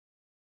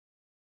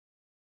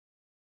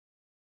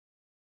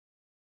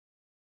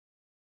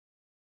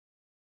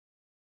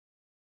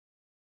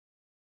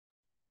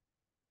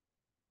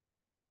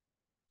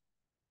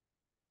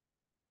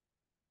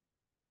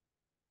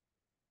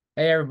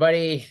Hey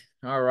everybody.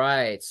 All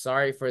right.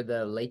 Sorry for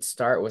the late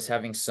start. Was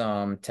having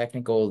some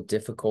technical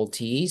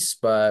difficulties,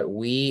 but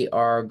we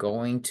are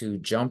going to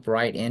jump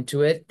right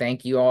into it.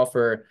 Thank you all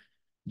for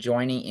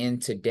joining in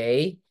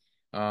today.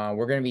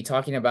 We're going to be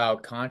talking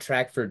about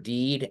contract for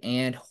deed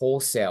and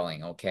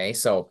wholesaling. Okay.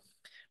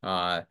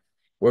 Uh,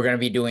 we're going to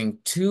be doing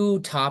two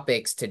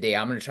topics today.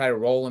 I'm going to try to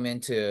roll them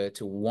into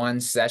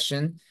one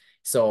session.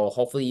 So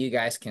hopefully you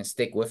guys can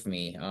stick with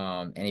me.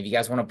 And if you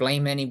guys want to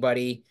blame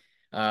anybody,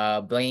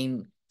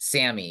 blame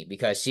Sammy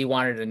because she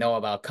wanted to know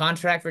about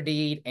contract for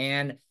deed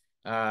and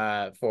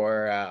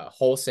for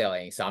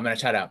wholesaling. So I'm going to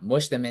try to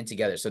mush them in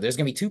together. So there's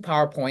going to be two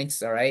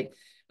PowerPoints. All right.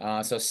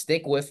 So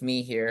stick with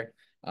me here.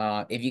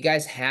 If you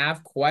guys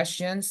have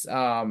questions,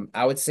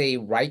 I would say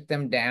write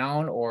them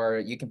down or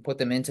you can put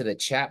them into the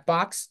chat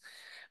box.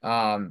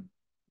 Um,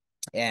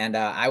 and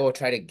I will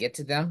try to get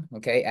to them,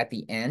 okay, at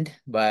the end.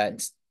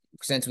 But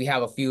since we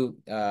have a few,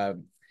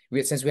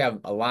 since we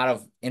have a lot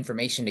of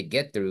information to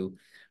get through,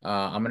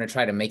 I'm going to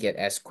try to make it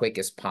as quick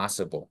as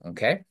possible,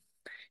 okay?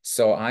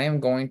 So I am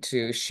going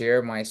to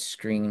share my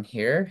screen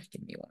here.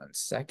 Give me 1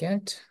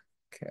 second.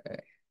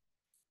 Okay.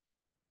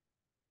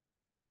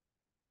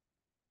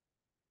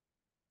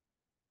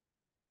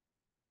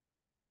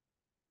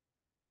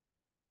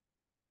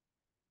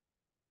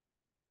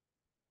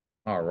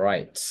 All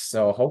right.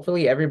 So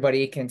hopefully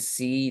everybody can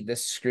see the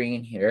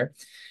screen here.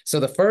 So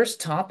the first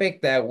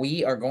topic that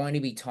we are going to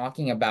be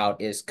talking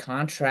about is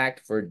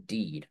contract for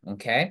deed,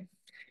 okay?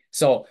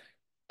 So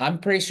I'm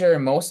pretty sure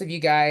most of you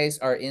guys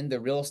are in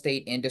the real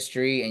estate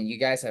industry and you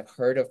guys have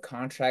heard of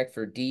contract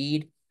for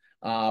deed.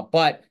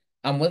 But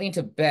I'm willing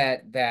to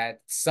bet that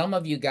some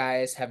of you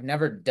guys have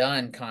never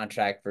done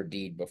contract for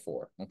deed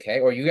before, okay?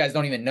 Or you guys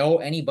don't even know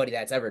anybody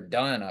that's ever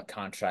done a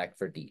contract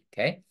for deed,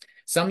 okay?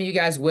 Some of you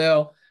guys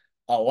will,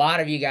 a lot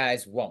of you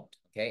guys won't,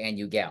 okay? And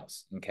you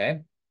gals, okay?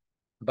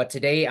 But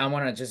today I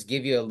want to just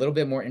give you a little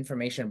bit more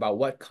information about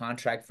what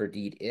contract for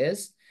deed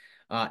is.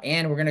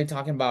 And we're going to be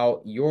talking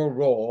about your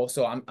role.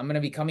 So I'm going to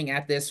be coming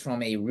at this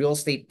from a real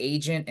estate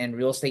agent and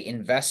real estate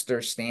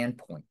investor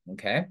standpoint.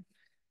 Okay.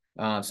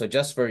 So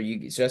just for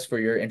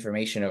your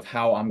information of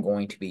how I'm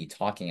going to be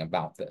talking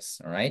about this.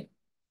 All right.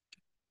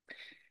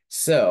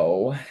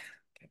 So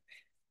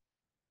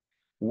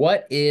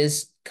what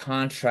is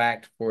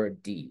contract for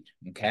deed?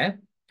 Okay.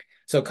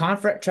 So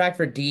contract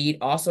for deed,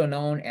 also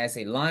known as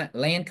a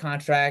land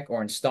contract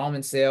or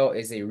installment sale,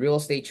 is a real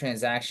estate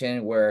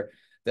transaction where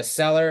the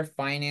seller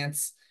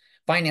finances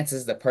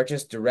the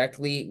purchase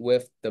directly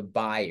with the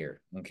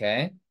buyer.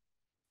 Okay.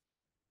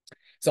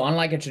 So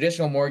unlike a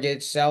traditional mortgage,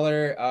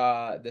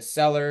 the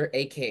seller,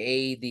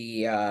 aka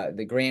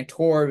the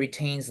grantor,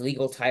 retains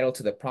legal title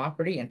to the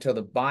property until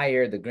the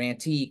buyer, the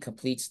grantee,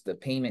 completes the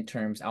payment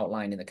terms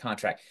outlined in the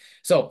contract.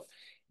 So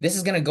this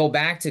is going to go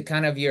back to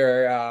kind of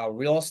your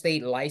real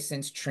estate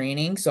license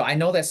training. So I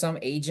know that some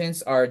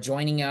agents are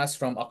joining us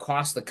from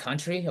across the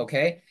country.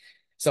 Okay.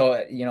 So,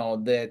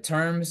 the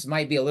terms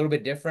might be a little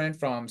bit different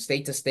from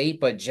state to state,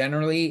 but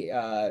generally,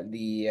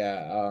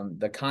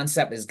 the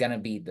concept is going to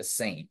be the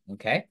same.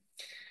 Okay.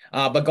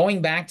 But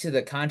going back to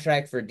the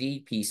contract for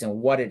deed piece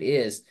and what it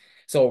is,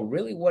 so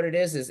really what it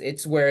is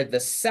it's where the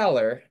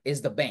seller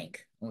is the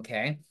bank,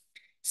 okay?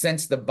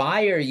 Since the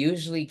buyer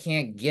usually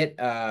can't get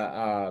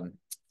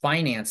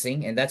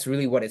financing, and that's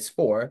really what it's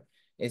for,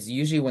 is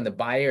usually when the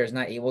buyer is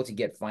not able to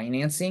get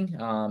financing.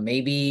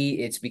 Maybe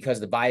it's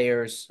because the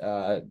buyer's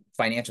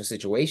financial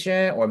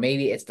situation, or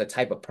maybe it's the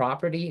type of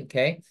property,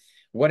 okay?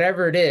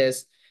 Whatever it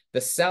is,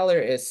 the seller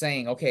is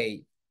saying,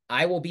 okay,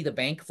 I will be the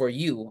bank for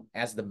you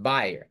as the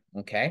buyer.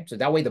 Okay. So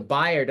that way the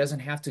buyer doesn't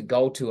have to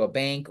go to a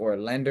bank or a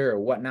lender or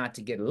whatnot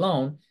to get a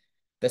loan.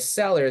 The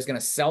seller is going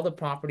to sell the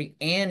property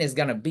and is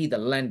going to be the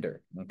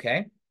lender.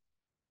 Okay.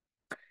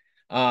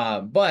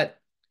 But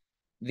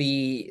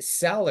the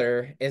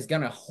seller is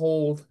going to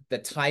hold the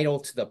title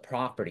to the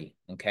property.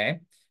 Okay.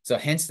 So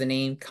hence the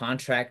name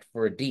contract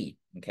for a deed.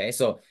 Okay.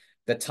 So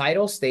the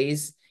title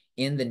stays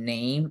in the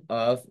name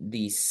of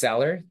the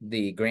seller,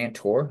 the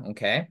grantor.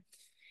 Okay.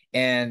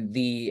 And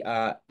the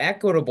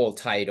equitable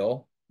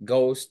title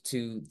goes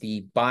to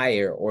the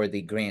buyer or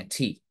the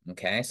grantee.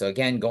 Okay. So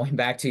again, going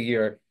back to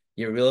your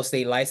real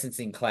estate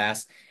licensing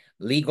class,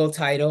 legal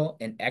title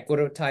and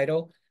equitable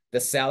title, the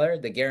seller,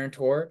 the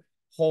guarantor,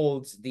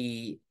 holds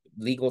the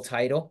legal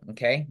title.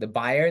 Okay. The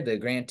buyer, the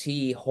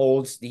grantee,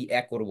 holds the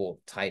equitable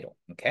title.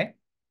 Okay.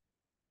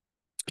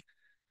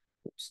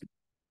 Oops.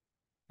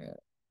 Yeah.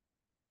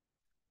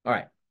 All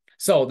right.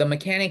 So the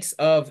mechanics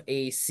of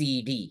a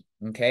CD.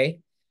 Okay.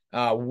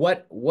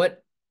 What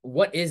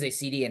is a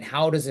CD and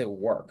how does it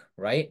work,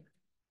 right?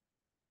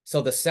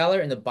 So the seller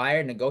and the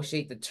buyer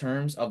negotiate the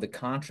terms of the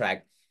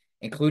contract,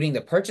 including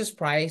the purchase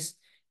price,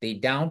 the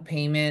down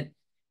payment,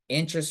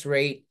 interest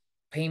rate,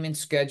 payment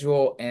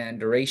schedule, and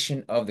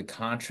duration of the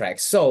contract.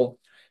 So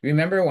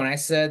remember when I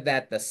said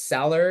that the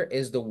seller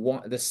is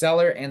the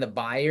seller and the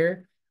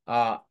buyer,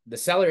 the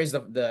seller is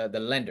the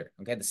lender,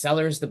 okay? The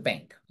seller is the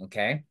bank,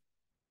 okay?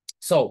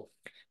 So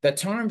the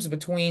terms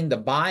between the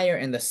buyer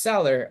and the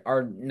seller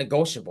are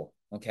negotiable,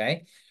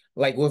 okay?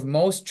 like with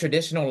most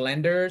traditional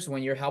lenders,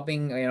 when you're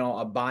helping,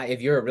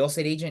 if you're a real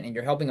estate agent and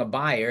you're helping a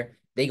buyer,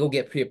 they go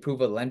get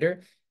pre-approved a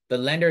lender. The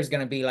lender is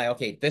going to be like,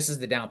 okay, this is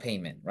the down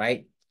payment,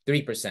 right?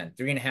 3%,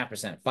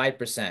 3.5%,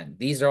 5%.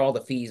 These are all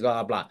the fees,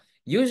 blah, blah, blah.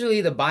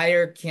 Usually the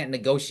buyer can't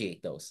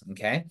negotiate those,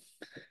 okay?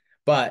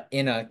 But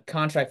in a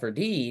contract for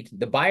deed,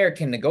 the buyer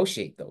can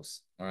negotiate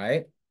those, all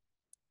right?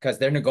 Because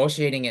they're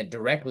negotiating it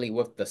directly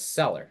with the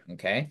seller.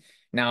 Okay.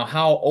 Now,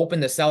 how open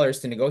the seller is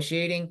to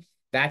negotiating,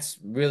 that's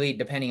really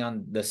depending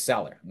on the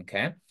seller.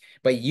 Okay.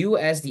 But you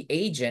as the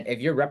agent, if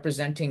you're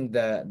representing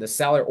the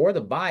seller or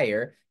the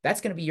buyer,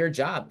 that's going to be your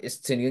job is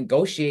to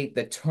negotiate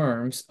the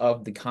terms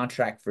of the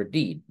contract for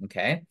deed.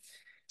 Okay.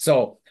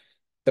 So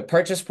the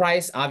purchase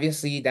price,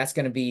 obviously, that's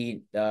going to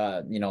be,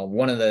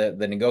 one of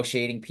the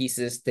negotiating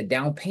pieces, the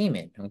down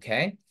payment.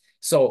 Okay.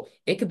 So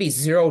it could be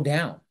zero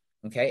down.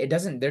 Okay.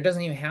 There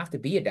doesn't even have to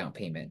be a down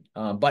payment.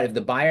 But if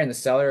the buyer and the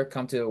seller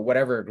come to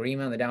whatever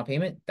agreement on the down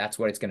payment, that's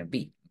what it's going to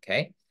be.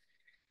 Okay.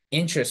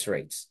 Interest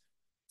rates.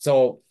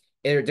 So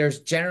there's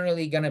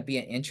generally going to be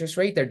an interest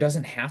rate. There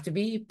doesn't have to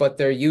be, but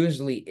there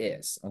usually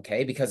is.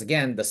 Okay. Because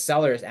again, the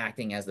seller is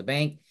acting as the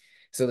bank.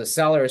 So the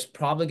seller is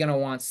probably going to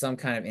want some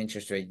kind of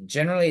interest rate.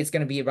 Generally, it's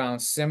going to be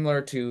around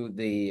similar to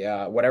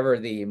the whatever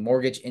the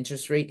mortgage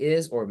interest rate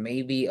is, or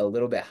maybe a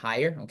little bit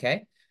higher.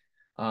 Okay.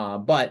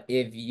 But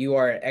if you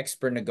are an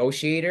expert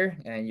negotiator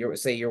and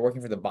you're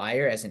working for the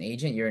buyer as an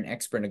agent, you're an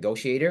expert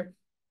negotiator,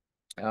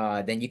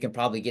 then you can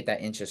probably get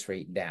that interest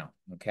rate down.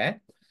 Okay.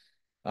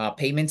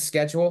 Payment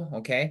schedule.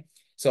 Okay.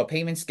 So a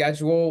payment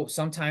schedule,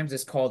 sometimes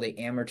it's called a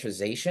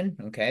amortization.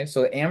 Okay.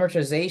 So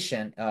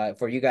amortization,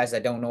 for you guys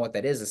that don't know what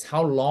that is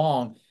how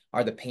long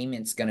are the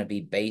payments going to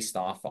be based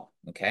off of?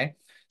 Okay.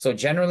 So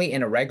generally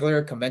in a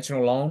regular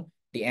conventional loan,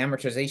 the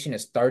amortization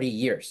is 30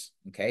 years.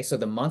 Okay. So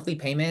the monthly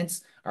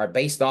payments are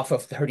based off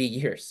of 30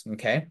 years.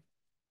 Okay.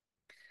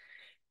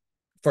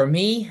 For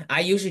me, I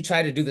usually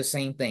try to do the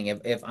same thing.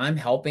 If I'm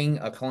helping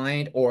a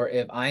client or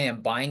if I am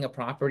buying a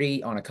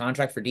property on a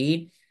contract for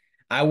deed,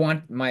 I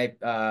want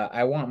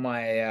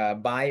my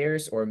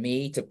buyers or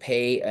me to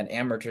pay an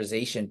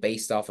amortization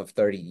based off of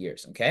 30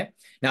 years. Okay.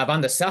 Now, if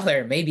I'm the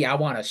seller, maybe I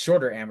want a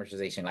shorter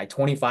amortization, like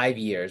 25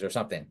 years or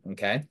something.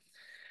 Okay.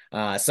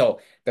 So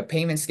the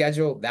payment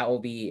schedule that will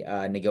be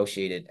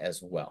negotiated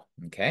as well.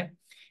 Okay.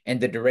 And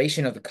the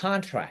duration of the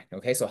contract.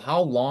 Okay. So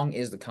how long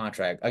is the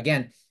contract?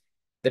 Again,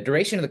 the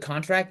duration of the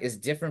contract is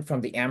different from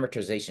the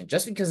amortization.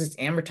 Just because it's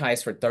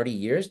amortized for 30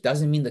 years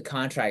doesn't mean the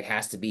contract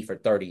has to be for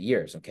 30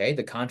 years, okay?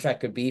 The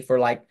contract could be for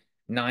like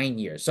 9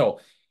 years. So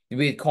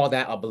we call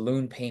that a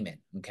balloon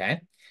payment,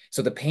 okay?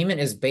 So the payment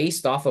is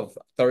based off of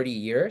 30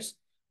 years,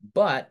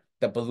 but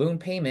the balloon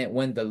payment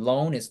when the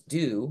loan is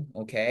due,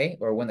 okay,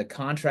 or when the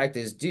contract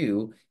is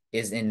due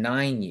is in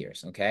 9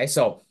 years, okay?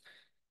 So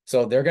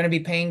they're going to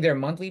be paying their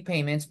monthly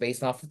payments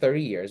based off of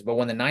 30 years. But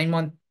when the 9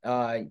 month,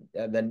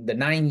 the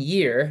 9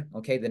 year,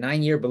 okay, the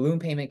 9 year balloon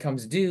payment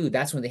comes due,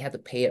 that's when they have to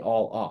pay it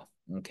all off.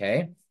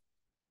 Okay.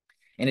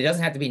 And it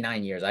doesn't have to be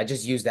 9 years. I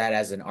just use that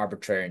as an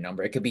arbitrary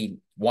number. It could be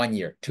 1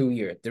 year, 2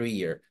 year, 3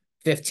 year,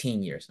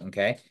 15 years.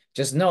 Okay.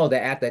 Just know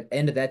that at the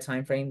end of that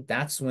time frame,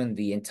 that's when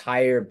the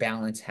entire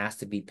balance has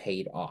to be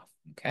paid off.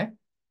 Okay.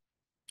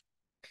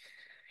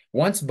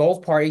 Once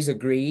both parties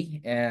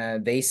agree,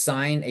 they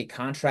sign a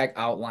contract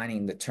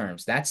outlining the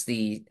terms. That's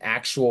the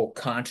actual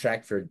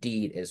contract for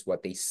deed is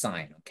what they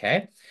sign,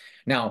 okay?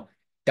 Now,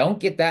 don't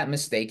get that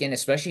mistaken,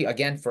 especially,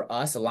 again, for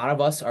us, a lot of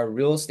us are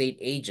real estate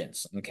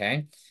agents,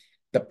 okay?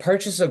 The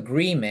purchase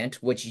agreement,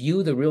 which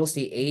you, the real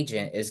estate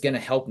agent, is going to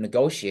help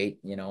negotiate,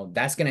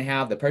 that's going to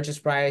have the purchase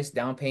price,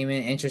 down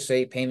payment, interest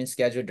rate, payment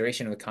schedule,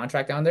 duration of the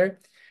contract on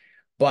there.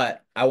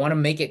 But I want to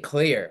make it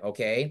clear,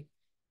 okay?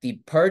 The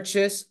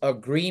purchase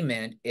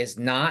agreement is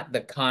not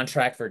the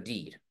contract for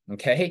deed,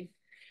 okay?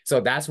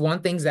 So that's one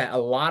thing that a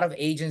lot of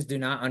agents do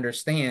not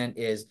understand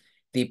is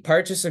the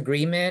purchase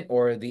agreement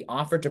or the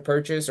offer to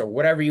purchase or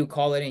whatever you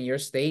call it in your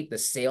state, the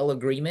sale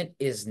agreement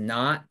is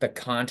not the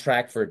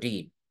contract for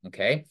deed,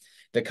 okay?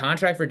 The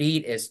contract for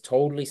deed is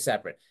totally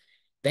separate.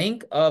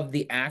 Think of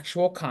the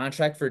actual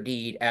contract for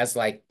deed as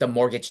like the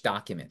mortgage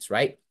documents,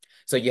 right?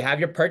 So you have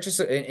your purchase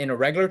in a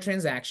regular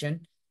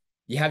transaction,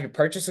 you have your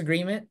purchase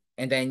agreement,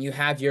 and then you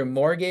have your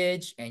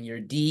mortgage and your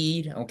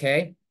deed,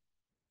 okay?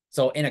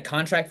 So in a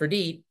contract for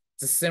deed,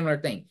 it's a similar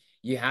thing.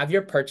 You have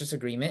your purchase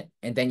agreement,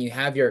 and then you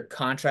have your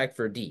contract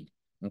for deed,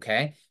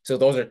 okay? So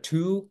those are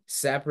two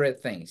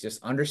separate things.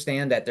 Just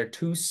understand that they're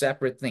two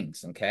separate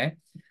things, okay?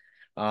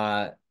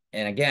 And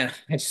again,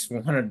 I just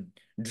want to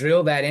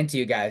drill that into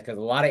you guys because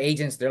a lot of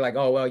agents, they're like,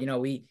 oh, well,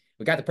 we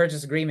got the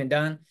purchase agreement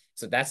done.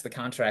 So that's the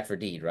contract for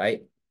deed,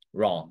 right?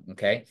 Wrong.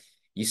 Okay.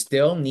 You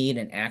still need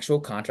an actual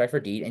contract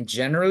for deed. And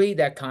generally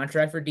that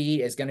contract for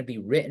deed is going to be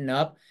written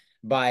up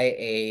by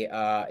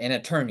an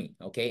attorney,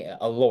 okay,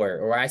 a lawyer,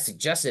 or I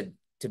suggest it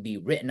to be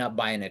written up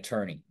by an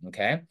attorney,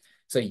 okay?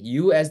 So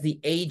you as the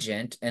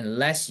agent,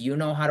 unless you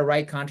know how to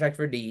write contract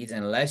for deeds,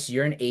 unless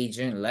you're an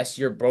agent, unless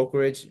your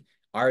brokerage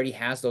already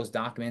has those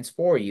documents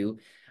for you,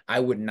 I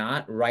would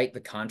not write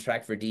the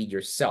contract for deed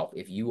yourself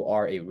if you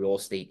are a real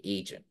estate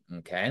agent,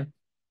 okay?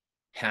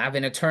 have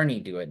an attorney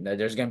do it.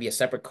 There's going to be a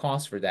separate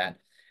cost for that,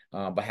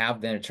 but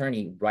have the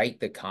attorney write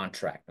the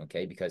contract,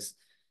 okay? Because,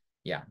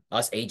 yeah,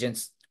 us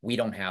agents, we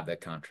don't have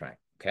that contract,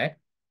 okay?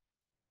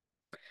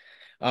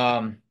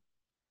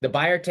 The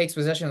buyer takes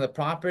possession of the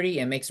property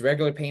and makes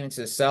regular payments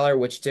to the seller,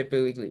 which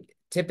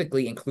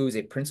typically includes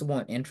a principal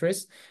and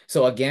interest.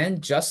 So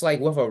again, just like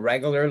with a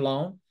regular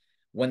loan,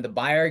 when the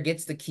buyer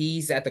gets the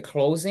keys at the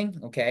closing,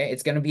 okay,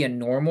 it's going to be a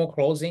normal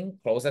closing,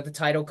 close at the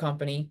title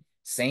company,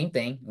 same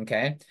thing,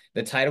 okay?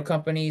 The title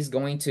company is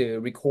going to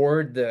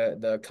record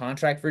the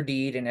contract for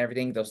deed and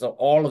everything. So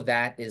all of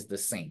that is the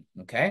same,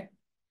 okay?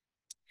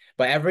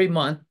 But every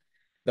month,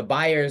 the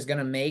buyer is going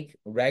to make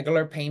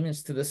regular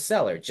payments to the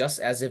seller, just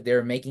as if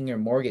they're making your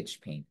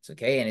mortgage payments,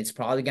 okay? And it's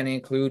probably going to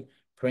include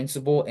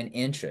principal and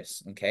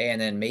interest, okay? And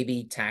then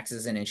maybe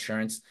taxes and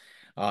insurance,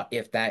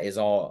 if that is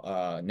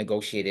all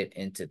negotiated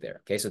into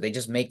there, okay? So they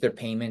just make their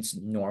payments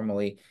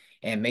normally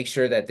and make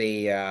sure that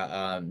they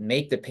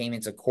make the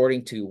payments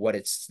according to what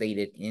it's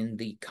stated in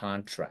the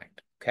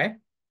contract, okay?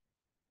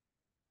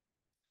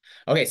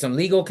 Okay, some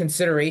legal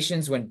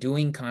considerations when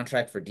doing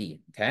contract for deed,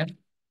 okay?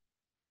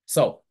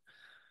 So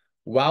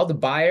while the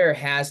buyer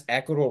has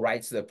equitable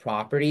rights to the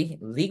property,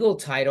 legal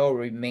title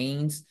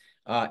remains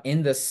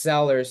in the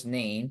seller's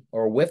name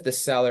or with the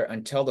seller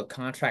until the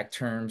contract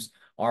terms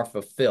are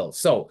fulfilled.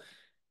 So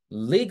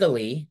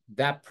legally,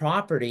 that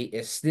property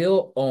is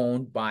still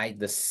owned by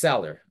the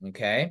seller,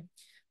 okay?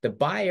 The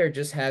buyer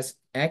just has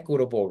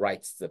equitable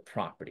rights to the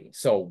property.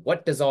 So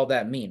what does all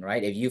that mean,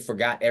 right? If you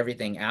forgot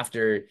everything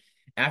after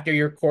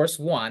your course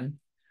one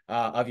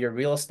of your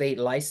real estate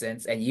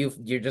license and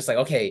you're just like,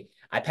 okay,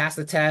 I passed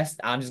the test,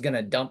 I'm just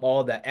gonna dump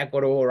all the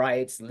equitable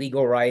rights,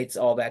 legal rights,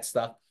 all that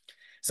stuff.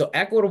 So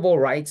equitable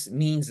rights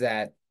means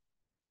that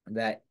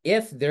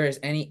if there is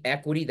any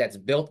equity that's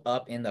built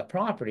up in the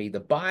property, the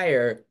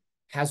buyer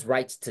has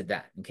rights to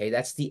that. Okay,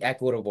 that's the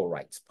equitable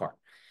rights part.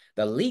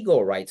 The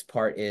legal rights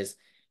part is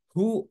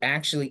who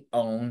actually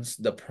owns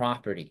the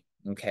property.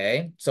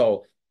 Okay,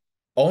 so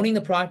owning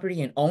the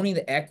property and owning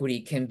the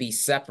equity can be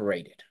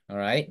separated. All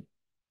right.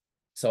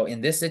 So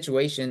in this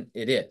situation,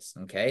 it is.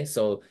 Okay,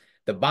 so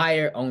the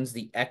buyer owns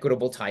the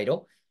equitable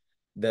title,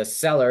 the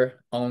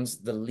seller owns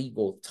the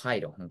legal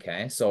title.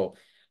 Okay. So,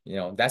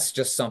 that's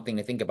just something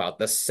to think about.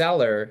 The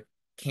seller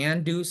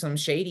can do some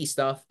shady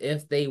stuff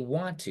if they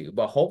want to,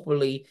 but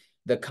hopefully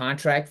the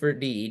contract for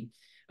deed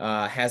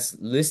has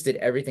listed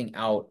everything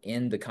out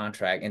in the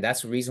contract. And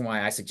that's the reason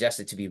why I suggest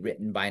it to be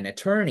written by an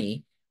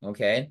attorney.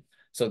 Okay.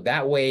 So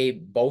that way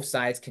both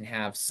sides can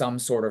have some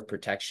sort of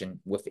protection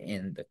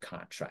within the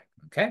contract.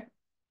 Okay.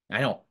 I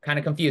know, kind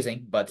of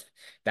confusing, but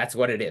that's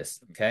what it is.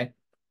 Okay.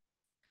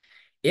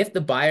 If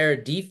the buyer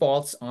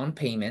defaults on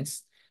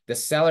payments, the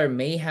seller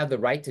may have the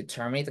right to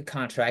terminate the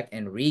contract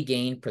and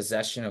regain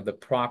possession of the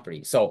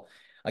property. So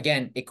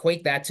again,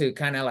 equate that to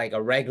kind of like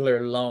a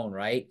regular loan,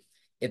 right?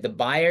 If the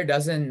buyer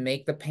doesn't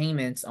make the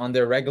payments on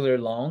their regular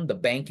loan, the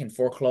bank can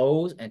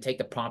foreclose and take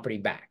the property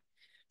back.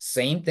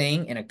 Same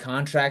thing in a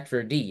contract for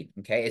a deed,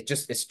 okay?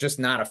 It's just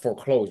not a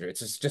foreclosure.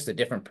 It's just a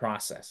different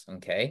process,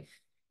 okay?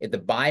 If the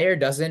buyer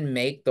doesn't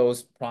make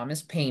those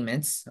promised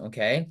payments,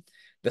 okay,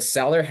 the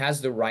seller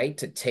has the right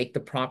to take the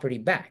property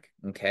back,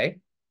 okay?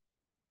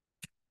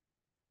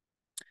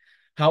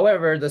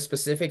 However, the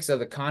specifics of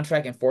the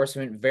contract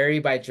enforcement vary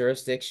by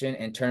jurisdiction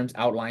and terms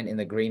outlined in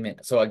the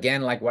agreement. So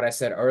again, like what I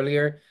said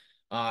earlier,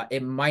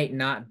 it might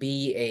not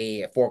be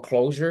a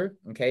foreclosure,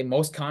 okay?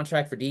 Most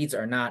contract for deeds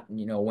are not,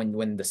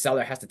 when the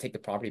seller has to take the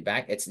property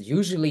back, it's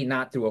usually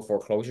not through a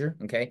foreclosure,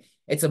 okay?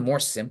 It's a more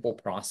simple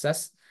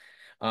process.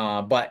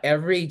 But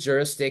every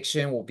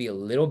jurisdiction will be a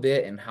little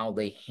bit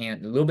a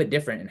little bit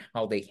different in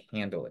how they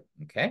handle it.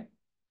 Okay.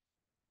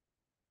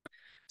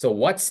 So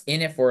what's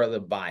in it for the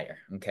buyer?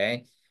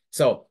 Okay.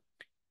 So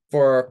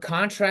for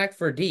contract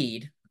for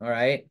deed, all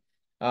right,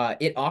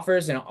 it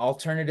offers an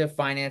alternative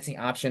financing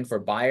option for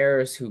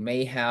buyers who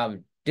may have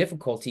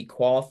difficulty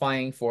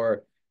qualifying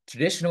for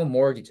traditional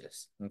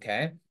mortgages.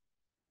 Okay.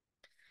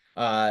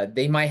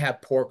 They might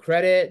have poor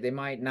credit. They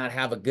might not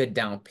have a good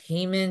down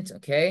payment,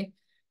 okay?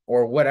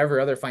 Or whatever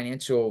other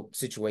financial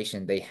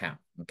situation they have,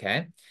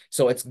 okay?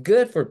 So it's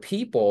good for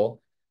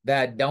people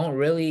that don't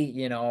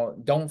really,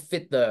 don't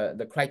fit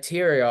the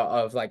criteria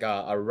of like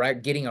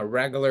getting a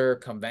regular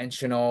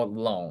conventional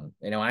loan.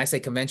 When I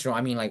say conventional,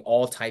 I mean like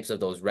all types of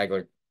those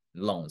regular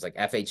loans, like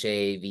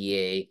FHA,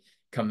 VA,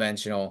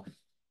 conventional.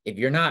 If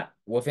you're not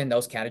within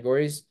those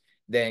categories,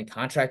 then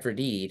contract for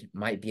deed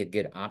might be a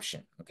good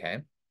option,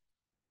 okay?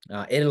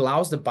 It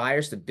allows the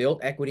buyers to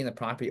build equity in the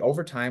property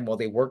over time while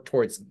they work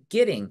towards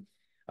getting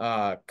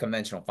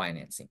conventional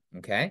financing.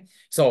 Okay.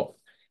 So,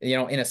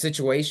 in a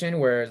situation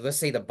where, let's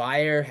say, the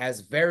buyer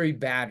has very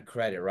bad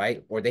credit,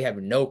 right? Or they have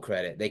no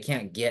credit, they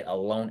can't get a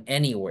loan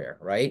anywhere,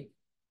 right?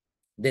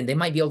 Then they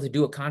might be able to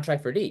do a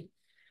contract for deed.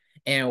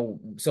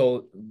 And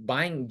so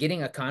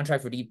getting a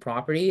contract for deed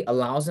property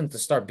allows them to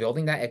start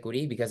building that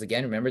equity because,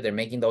 again, remember, they're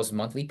making those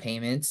monthly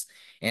payments.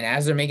 And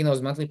as they're making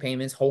those monthly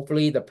payments,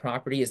 hopefully the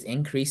property is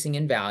increasing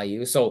in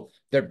value. So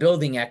they're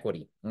building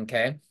equity,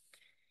 okay?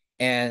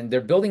 and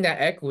they're building that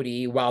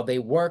equity while they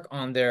work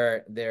on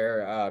their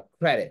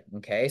credit.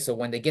 Okay, so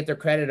when they get their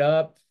credit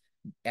up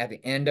at the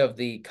end of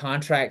the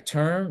contract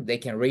term, they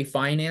can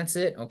refinance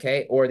it.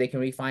 Okay, or they can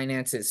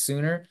refinance it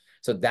sooner.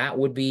 So that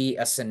would be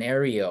a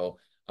scenario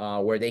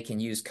where they can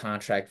use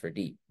contract for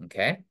deed.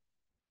 Okay.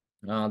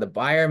 The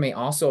buyer may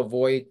also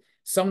avoid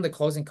some of the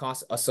closing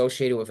costs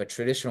associated with a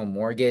traditional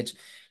mortgage.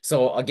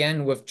 So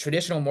again, with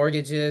traditional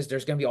mortgages,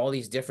 there's going to be all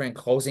these different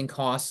closing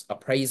costs,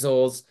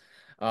 appraisals,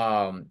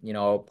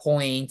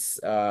 points,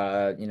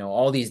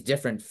 all these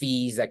different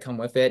fees that come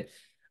with it.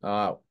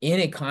 In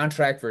a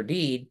contract for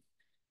deed,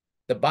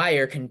 the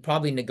buyer can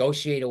probably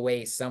negotiate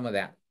away some of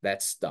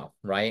that stuff,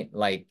 right?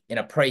 Like an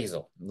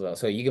appraisal.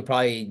 So you could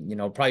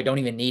probably don't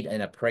even need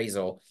an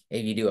appraisal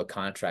if you do a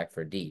contract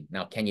for deed.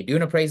 Now, can you do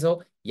an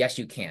appraisal? Yes,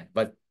 you can.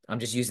 But I'm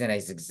just using it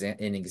as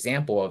an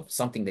example of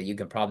something that you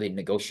can probably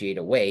negotiate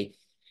away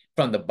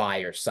from the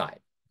buyer side.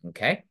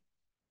 Okay.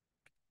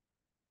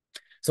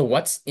 So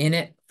what's in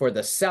it for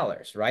the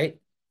sellers, right?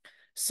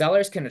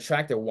 Sellers can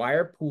attract a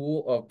wider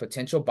pool of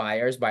potential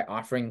buyers by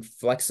offering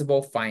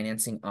flexible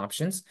financing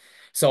options.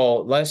 So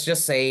let's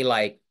just say,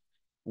 like,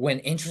 when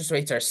interest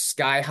rates are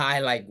sky high,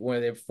 like where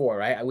they're before,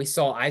 right?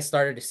 I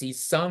started to see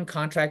some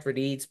contract for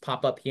deeds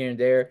pop up here and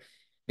there.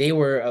 They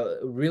were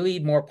really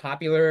more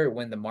popular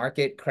when the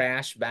market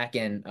crashed back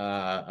in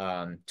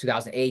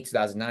 2008,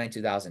 2009,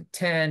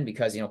 2010,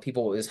 because,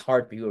 people, it was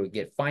hard for people to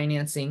get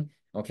financing.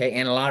 Okay.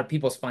 And a lot of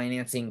people's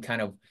financing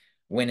kind of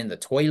went in the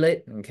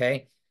toilet.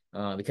 Okay.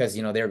 Because,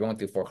 they were going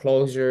through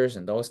foreclosures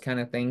and those kind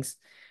of things.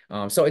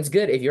 So it's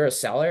good if you're a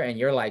seller and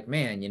you're like,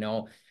 man,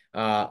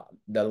 a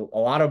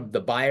lot of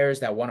the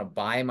buyers that want to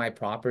buy my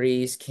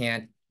properties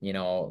can't,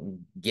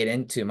 get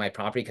into my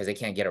property because they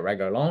can't get a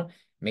regular loan.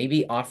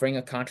 Maybe offering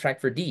a contract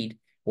for deed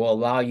will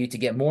allow you to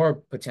get more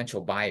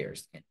potential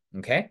buyers in.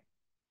 Okay.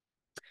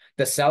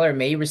 The seller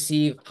may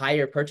receive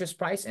higher purchase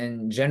price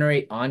and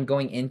generate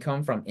ongoing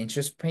income from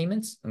interest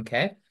payments.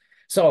 Okay.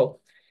 So,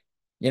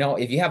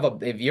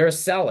 if you're a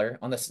seller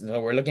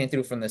so we're looking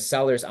through from the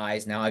seller's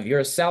eyes now. If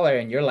you're a seller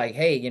and you're like,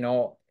 hey,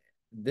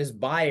 this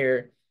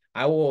buyer,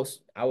 I will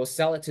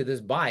sell it to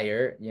this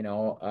buyer,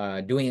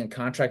 doing a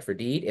contract for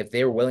deed if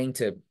they're willing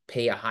to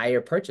pay a higher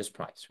purchase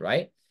price,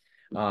 right?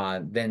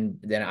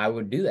 Then I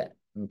would do that.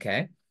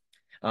 Okay.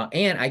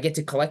 And I get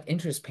to collect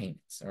interest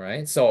payments. All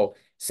right. So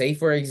say,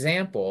 for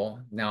example,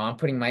 now I'm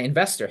putting my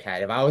investor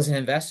hat. If I was an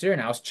investor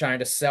and I was trying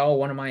to sell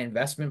one of my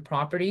investment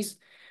properties,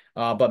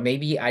 but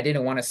maybe I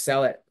didn't want to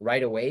sell it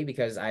right away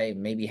because I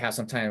maybe have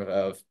some kind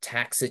of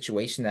tax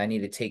situation that I need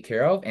to take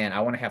care of, and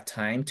I want to have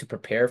time to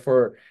prepare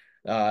for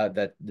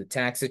the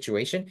tax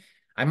situation.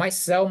 I might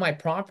sell my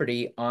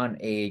property on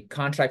a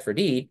contract for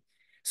deed.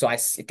 So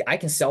I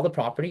can sell the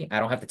property. I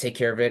don't have to take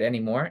care of it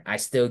anymore. I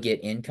still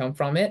get income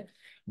from it.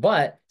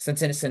 But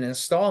since it's an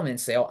installment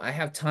sale, I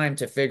have time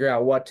to figure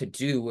out what to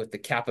do with the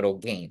capital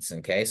gains.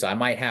 Okay. So I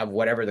might have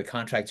whatever the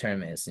contract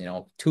term is,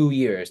 2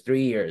 years,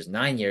 3 years,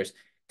 9 years,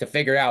 to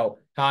figure out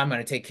how I'm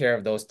going to take care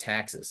of those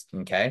taxes.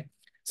 Okay.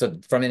 So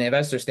from an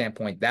investor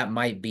standpoint, that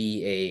might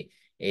be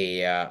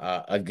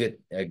a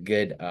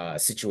good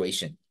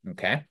situation.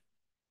 Okay.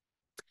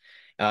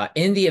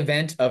 In the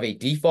event of a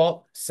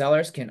default,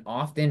 sellers can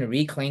often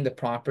reclaim the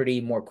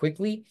property more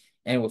quickly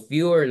and with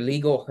fewer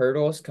legal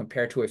hurdles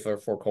compared to a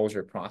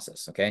foreclosure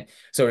process. Okay.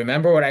 So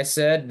remember what I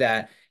said,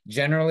 that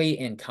generally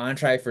in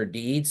contract for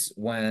deeds,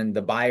 when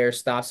the buyer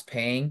stops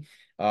paying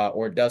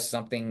or does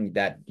something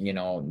that,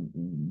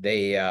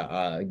 they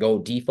go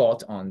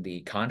default on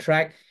the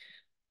contract,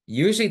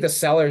 usually the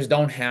sellers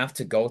don't have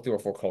to go through a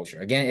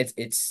foreclosure. Again,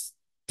 it's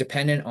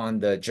dependent on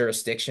the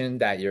jurisdiction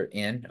that you're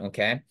in.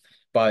 Okay.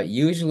 But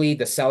usually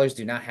the sellers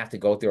do not have to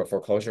go through a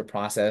foreclosure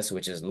process,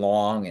 which is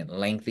long and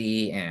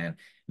lengthy and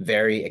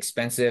very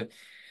expensive.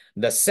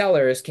 The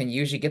sellers can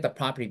usually get the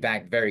property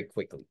back very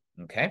quickly.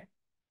 Okay.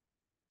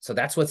 So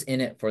that's what's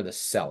in it for the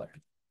seller.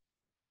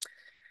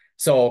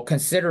 So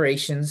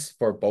considerations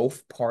for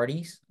both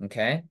parties.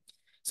 Okay.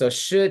 So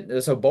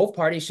both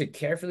parties should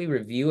carefully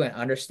review and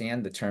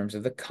understand the terms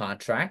of the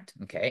contract.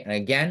 Okay. And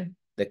again,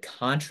 the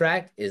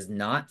contract is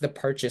not the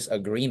purchase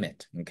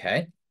agreement.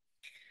 Okay.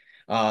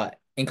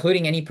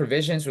 Including any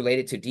provisions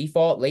related to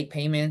default, late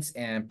payments,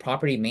 and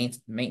property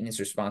maintenance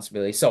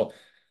responsibility. So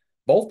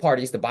both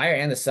parties, the buyer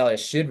and the seller,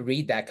 should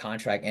read that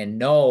contract and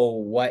know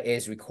what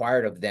is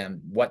required of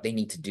them, what they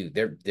need to do,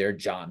 their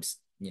jobs,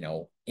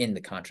 in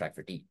the contract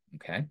for deed.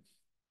 Okay.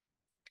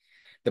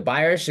 The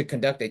buyer should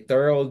conduct a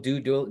thorough due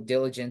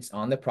diligence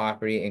on the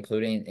property,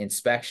 including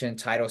inspection,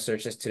 title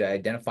searches, to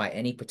identify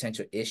any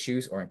potential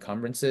issues or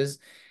encumbrances.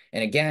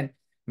 And again,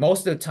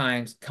 most of the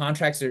times,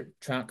 contract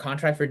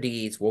for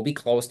deeds will be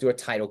closed to a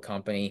title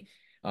company.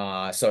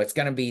 So it's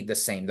going to be the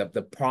same.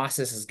 The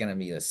process is going to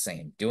be the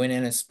same. Doing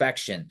an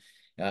inspection,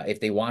 if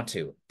they want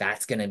to,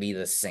 that's going to be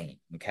the same.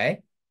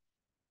 Okay.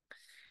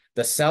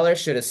 The seller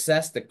should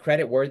assess the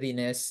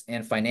creditworthiness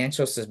and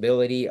financial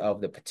stability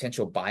of the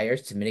potential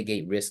buyers to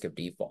mitigate risk of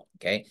default.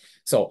 Okay.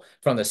 So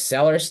from the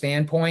seller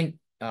standpoint,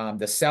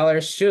 the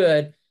seller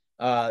should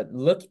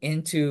look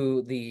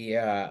into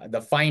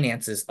the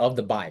finances of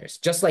the buyers,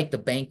 just like the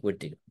bank would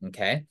do.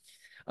 Okay.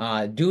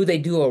 Do they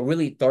do a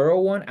really thorough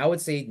one? I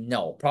would say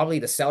no. Probably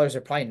the sellers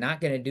are probably not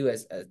going to do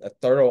as a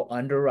thorough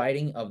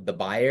underwriting of the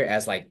buyer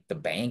as like the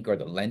bank or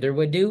the lender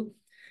would do.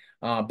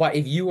 But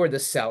if you were the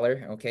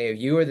seller, okay, if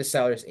you were the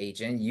seller's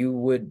agent, you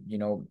would,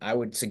 I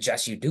would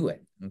suggest you do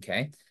it,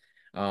 okay?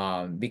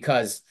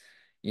 Because,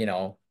 you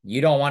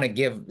don't want to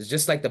give,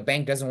 just like the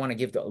bank doesn't want to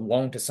give the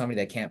loan to somebody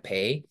that can't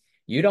pay.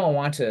 You don't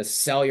want to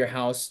sell your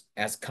house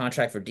as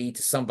contract for deed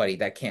to somebody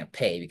that can't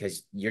pay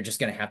because you're just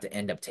going to have to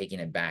end up taking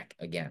it back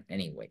again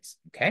anyways,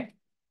 okay?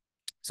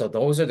 So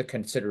those are the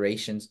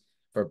considerations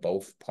for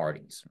both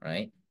parties,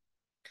 right?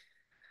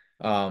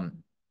 All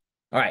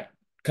right,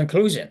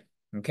 conclusion,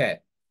 okay.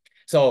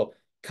 So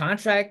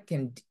contract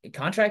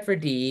for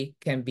D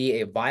can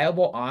be a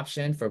viable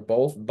option for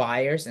both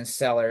buyers and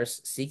sellers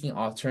seeking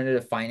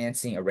alternative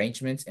financing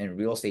arrangements in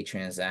real estate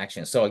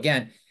transactions. So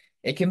again,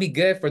 it can be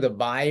good for the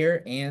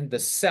buyer and the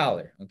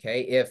seller,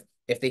 okay,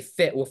 if they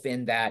fit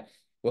within that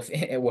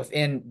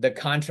within the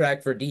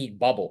contract for deed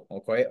bubble,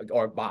 okay,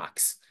 or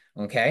box,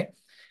 okay.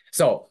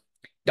 So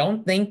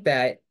don't think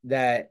that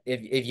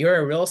if you're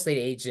a real estate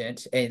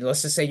agent and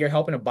let's just say you're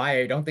helping a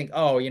buyer, don't think,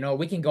 oh,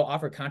 we can go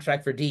offer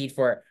contract for deed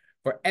for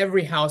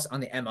every house on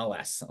the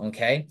MLS,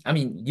 okay? I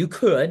mean, you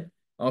could,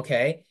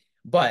 okay,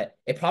 but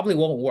it probably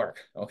won't work,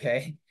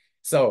 okay?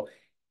 So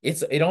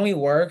it only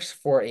works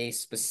for a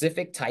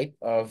specific type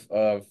of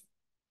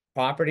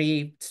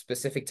property,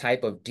 specific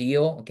type of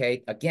deal,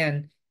 okay?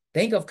 Again,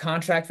 think of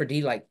contract for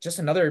deed like just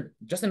another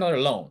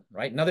loan,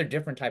 right? Another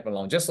different type of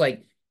loan. Just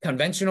like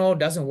conventional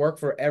doesn't work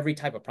for every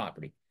type of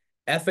property.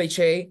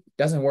 FHA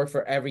doesn't work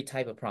for every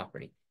type of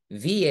property.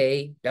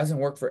 VA doesn't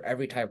work for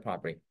every type of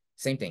property.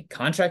 Same thing.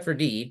 Contract for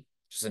deed,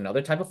 just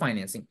another type of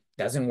financing,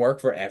 doesn't work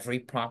for every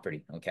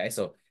property, okay?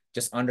 So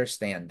just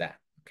understand that,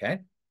 okay?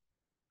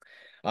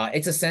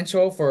 It's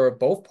essential for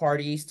both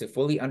parties to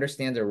fully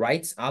understand their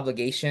rights,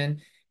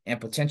 obligation,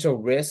 and potential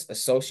risks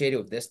associated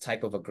with this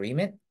type of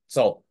agreement.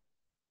 So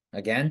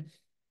again,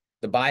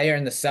 the buyer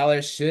and the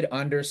seller should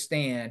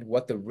understand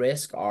what the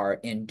risks are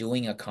in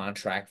doing a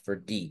contract for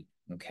deed,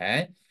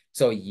 okay?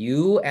 So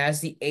you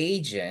as the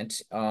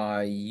agent,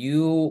 if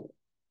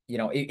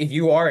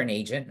you are an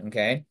agent,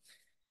 okay,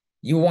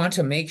 you want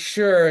to make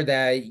sure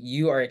that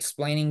you are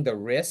explaining the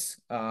risks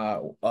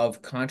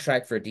of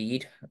contract for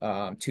deed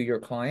to your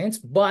clients,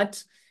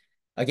 but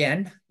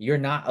again, you're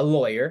not a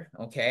lawyer,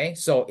 okay?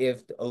 So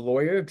if a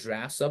lawyer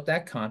drafts up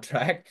that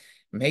contract,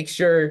 make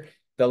sure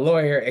the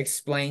lawyer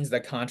explains the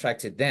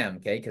contract to them,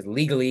 okay? Because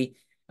legally,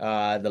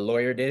 the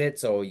lawyer did it,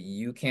 so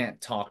you can't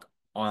talk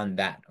on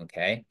that,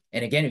 okay?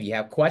 And again, if you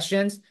have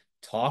questions,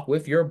 talk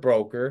with your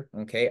broker,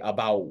 okay,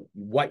 about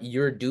what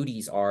your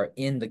duties are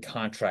in the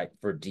contract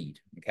for deed,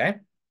 okay?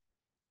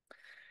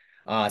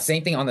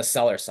 Same thing on the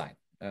seller side.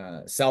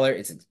 Seller,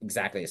 it's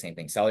exactly the same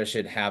thing. Sellers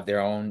should have their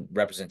own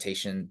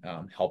representation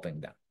helping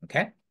them,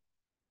 okay?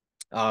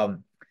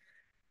 And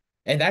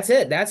that's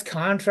it. That's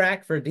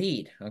contract for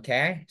deed,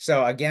 okay?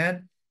 So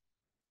again,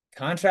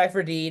 contract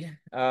for deed,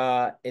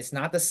 it's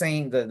not the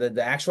same.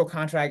 The actual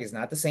contract is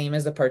not the same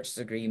as the purchase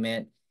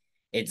agreement.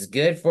 It's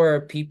good for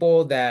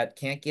people that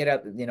can't get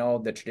up,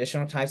 the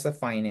traditional types of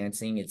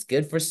financing. It's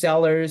good for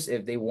sellers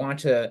if they want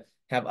to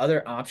have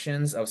other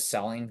options of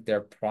selling their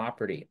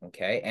property,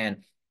 okay?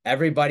 And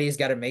everybody's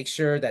got to make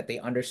sure that they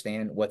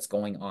understand what's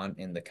going on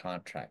in the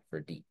contract for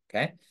deed,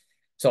 okay?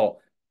 So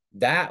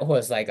that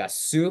was like a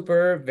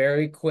super,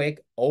 very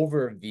quick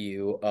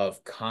overview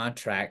of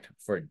contract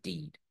for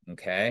deed,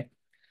 okay?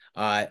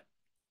 Uh,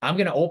 I'm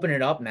going to open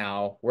it up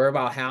now. We're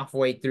about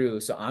halfway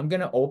through, so I'm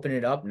going to open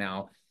it up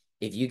now.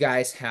 If you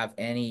guys have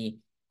any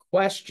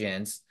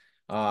questions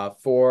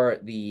for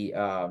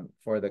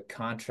the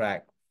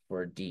contract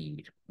for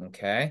deed,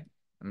 okay?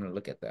 I'm going to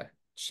look at the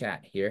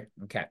chat here.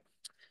 Okay.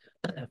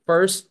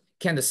 First,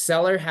 can the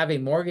seller have a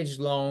mortgage,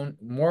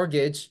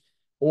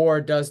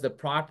 or does the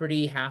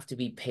property have to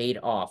be paid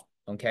off?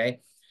 Okay.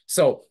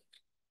 So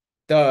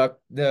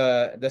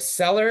the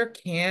seller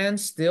can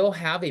still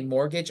have a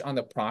mortgage on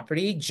the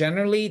property.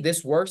 Generally,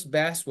 this works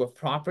best with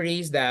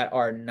properties that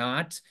are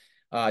not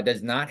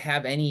does not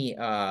have any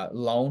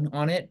loan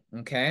on it.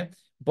 Okay.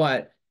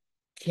 But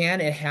can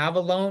it have a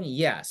loan?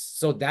 Yes.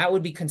 So that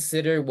would be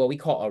considered what we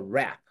call a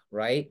wrap,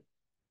 right?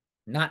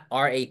 Not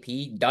RAP,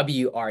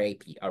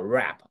 WRAP, a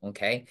wrap,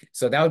 okay?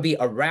 So that would be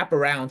a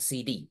wraparound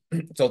CD.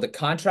 So the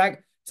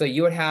contract, so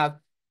you would have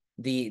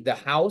the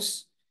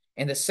house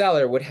and the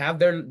seller would have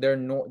their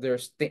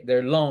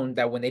loan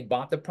that when they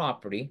bought the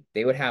property,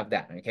 they would have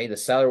that, okay? The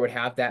seller would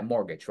have that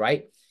mortgage,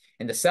 right?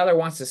 And the seller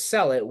wants to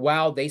sell it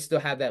while they still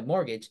have that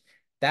mortgage.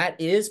 That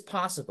is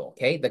possible,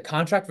 okay? The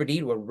contract for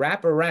deed would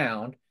wrap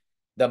around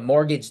the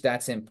mortgage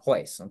that's in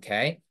place,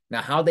 okay?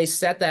 Now, how they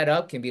set that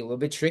up can be a little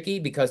bit tricky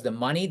because the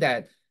money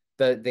that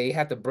they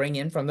have to bring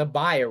in from the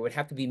buyer would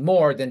have to be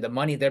more than the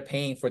money they're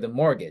paying for the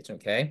mortgage,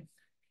 okay?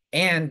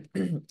 And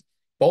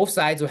both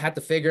sides would have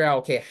to figure out,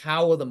 okay,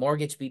 how will the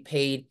mortgage be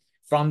paid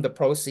from the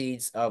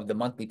proceeds of the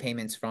monthly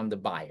payments from the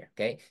buyer,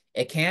 okay?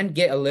 It can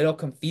get a little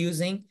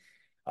confusing,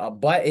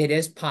 but it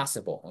is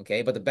possible,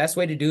 okay? But the best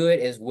way to do it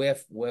is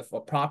with a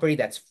property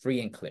that's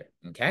free and clear,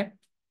 okay?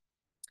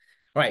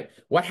 All right,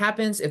 what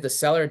happens if the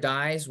seller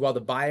dies while the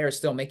buyer is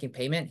still making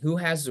payment? Who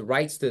has the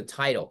rights to the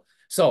title?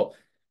 So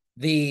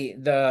the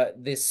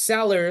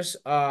sellers,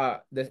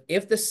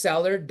 if the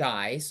seller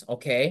dies,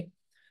 okay,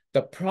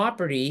 the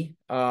property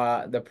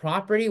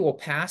will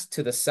pass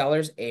to the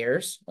seller's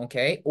heirs,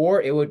 okay,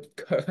 or it would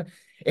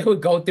it would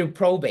go through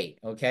probate,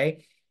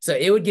 okay. So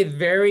it would get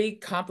very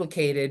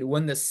complicated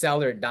when the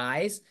seller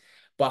dies,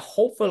 but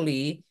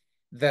hopefully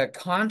the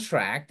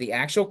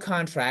actual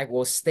contract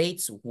will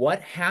states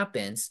what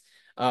happens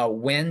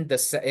when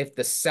if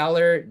the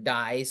seller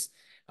dies,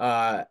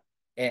 and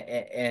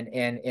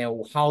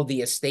how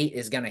the estate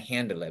is going to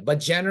handle it. But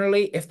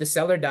generally, if the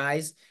seller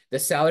dies, the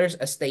seller's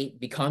estate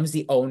becomes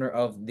the owner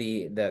of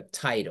the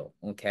title.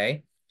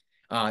 Okay,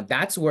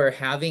 that's where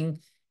having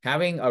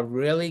a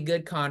really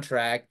good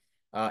contract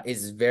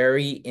is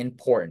very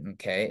important.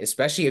 Okay,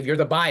 especially if you're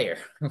the buyer.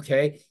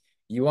 Okay,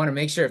 you want to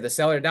make sure if the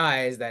seller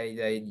dies that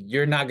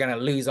you're not going to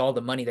lose all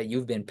the money that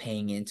you've been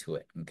paying into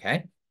it.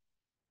 Okay.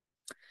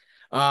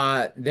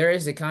 There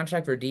is a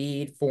contract for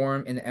deed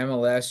form in the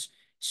MLS.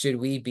 Should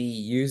we be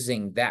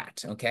using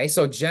that? Okay,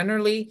 so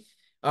generally,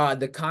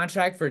 the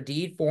contract for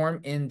deed form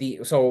in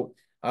so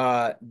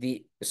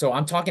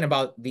I'm talking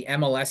about the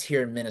MLS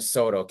here in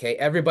Minnesota. Okay,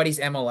 everybody's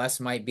MLS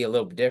might be a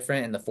little bit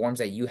different, and the forms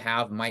that you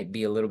have might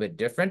be a little bit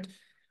different.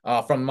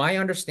 From my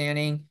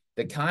understanding,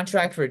 the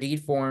contract for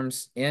deed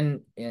forms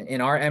in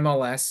our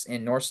MLS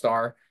in North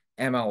Star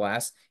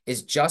MLS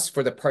is just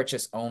for the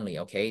purchase only.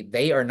 Okay,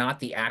 they are not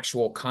the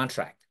actual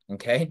contract.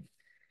 Okay.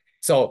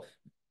 So,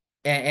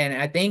 and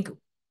I think,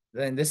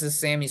 and this is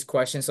Sammy's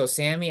question. So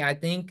Sammy, I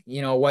think,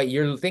 what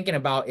you're thinking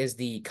about is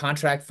the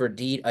contract for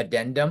deed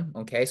addendum.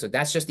 Okay. So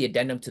that's just the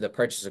addendum to the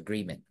purchase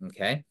agreement.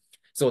 Okay.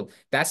 So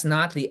that's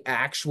not the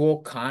actual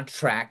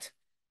contract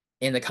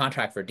in the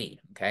contract for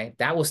deed. Okay.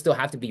 That will still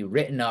have to be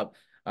written up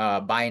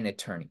by an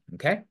attorney.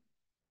 Okay.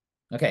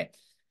 Okay.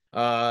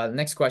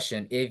 Next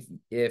question.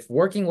 If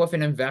working with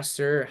an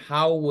investor,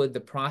 how would the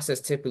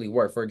process typically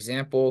work? For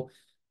example,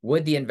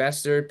 would the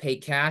investor pay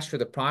cash for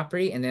the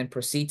property and then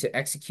proceed to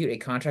execute a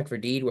contract for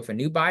deed with a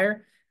new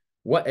buyer?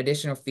 What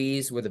additional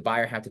fees would the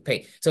buyer have to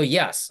pay? So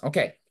yes,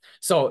 okay.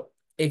 So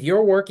if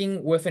you're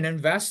working with an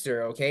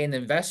investor, okay, and the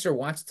investor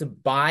wants to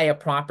buy a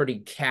property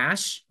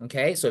cash,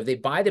 okay, so if they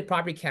buy the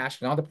property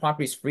cash and all the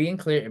property is free and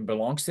clear and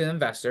belongs to the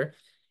investor,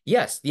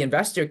 yes, the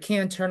investor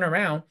can turn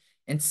around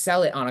and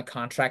sell it on a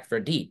contract for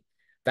deed.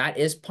 That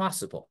is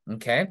possible,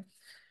 okay?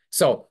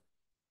 So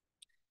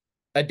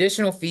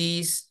additional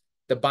fees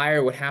the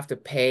buyer would have to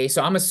pay.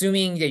 So I'm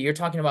assuming that you're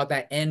talking about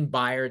that end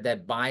buyer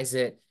that buys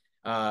it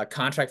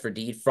contract for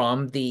deed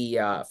from the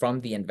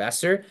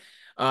investor.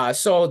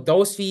 So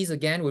those fees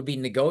again would be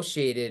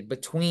negotiated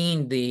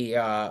between the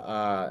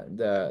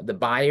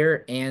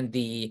buyer and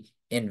the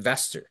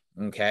investor.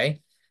 Okay.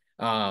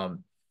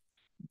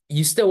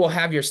 You still will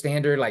have your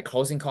standard like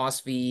closing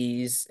cost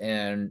fees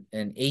and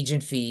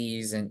agent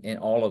fees and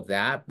all of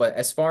that. But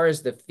as far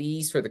as the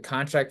fees for the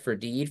contract for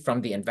deed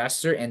from the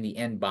investor and the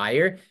end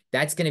buyer,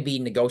 that's going to be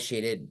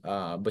negotiated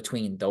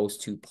between those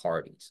two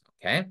parties.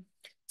 Okay.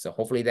 So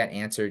hopefully that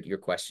answered your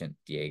question,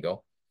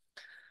 Diego.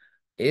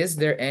 Is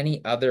there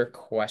any other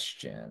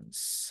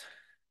questions?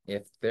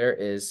 If there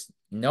is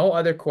no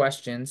other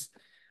questions,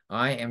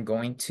 I am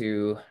going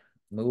to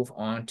move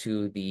on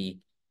to the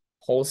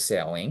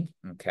wholesaling.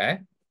 Okay.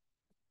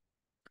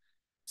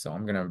 So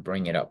I'm going to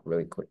bring it up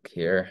really quick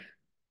here.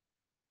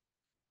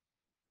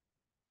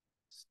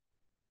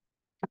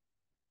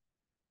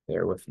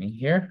 Bear with me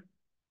here.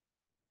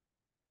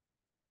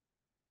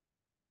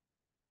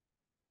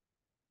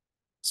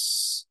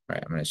 All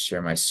right, I'm going to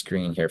share my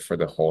screen here for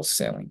the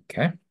wholesaling,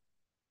 okay?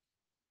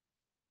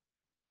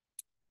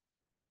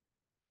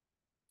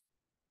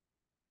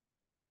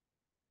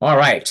 All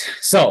right,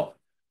 so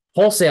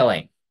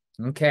wholesaling,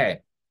 okay.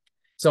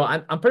 So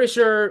I'm pretty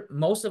sure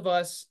most of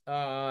us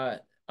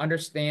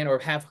understand or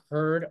have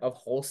heard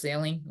of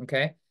wholesaling,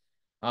 okay?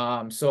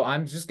 So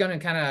I'm just gonna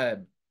kind of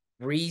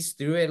breeze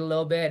through it a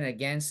little bit. And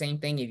again, same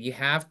thing. If you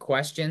have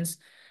questions,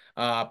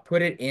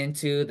 put it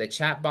into the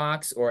chat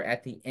box or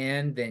at the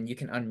end, then you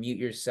can unmute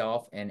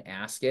yourself and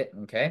ask it.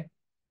 Okay.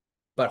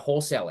 But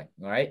wholesaling,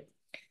 all right?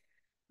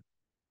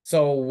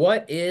 So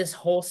what is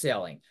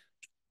wholesaling?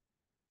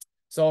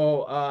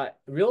 So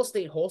real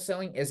estate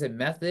wholesaling is a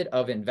method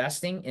of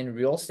investing in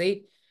real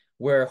estate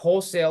where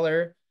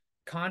wholesaler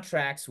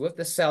contracts with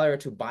the seller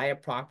to buy a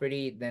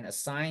property, then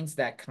assigns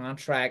that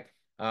contract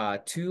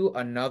to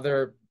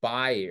another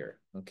buyer.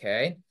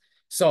 Okay,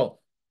 so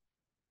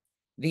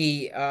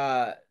the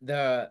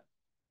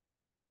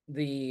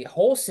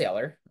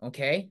wholesaler.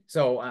 Okay,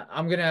 so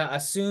I'm gonna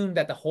assume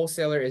that the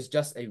wholesaler is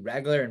just a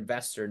regular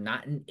investor,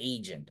 not an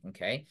agent.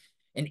 Okay,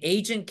 an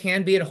agent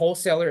can be a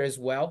wholesaler as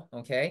well.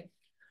 Okay.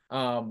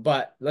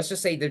 But let's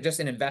just say they're just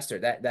an investor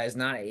that is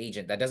not an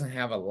agent, that doesn't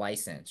have a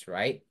license,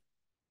 right?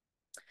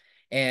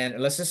 And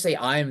let's just say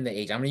I'm the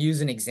agent. I'm going to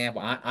use an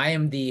example.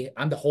 I'm the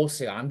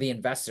wholesaler. I'm the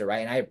investor,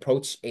 right? And I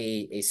approach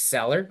a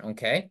seller,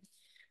 okay?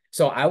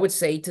 So I would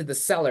say to the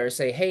seller,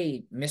 say,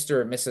 hey, Mr.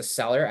 or Mrs.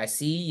 Seller, I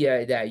see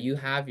that you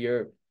have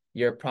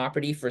your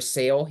property for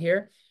sale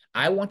here.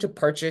 I want to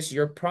purchase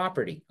your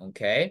property,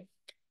 okay?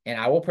 And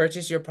I will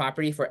purchase your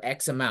property for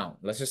X amount.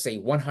 Let's just say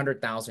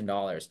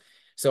 $100,000.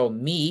 So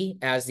me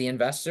as the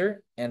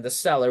investor and the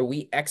seller,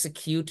 we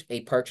execute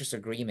a purchase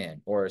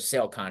agreement or a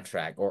sale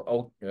contract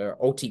or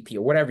OTP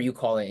or whatever you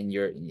call it in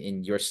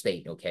your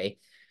state, okay?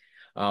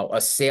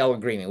 A sale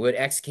agreement. We would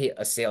execute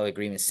a sale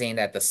agreement saying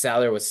that the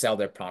seller would sell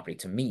their property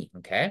to me,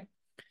 okay?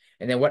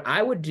 And then what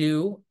I would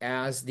do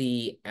as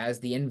the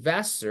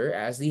investor,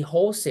 as the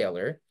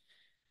wholesaler,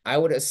 I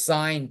would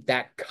assign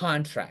that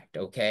contract,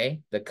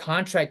 okay? The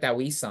contract that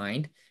we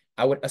signed,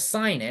 I would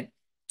assign it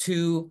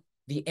to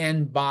the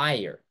end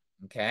buyer,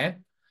 okay?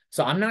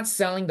 So I'm not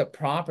selling the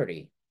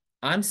property.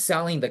 I'm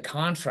selling the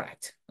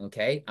contract,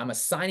 okay? I'm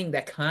assigning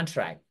that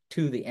contract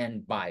to the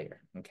end buyer,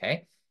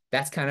 okay?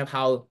 That's kind of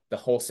how the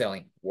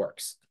wholesaling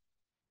works.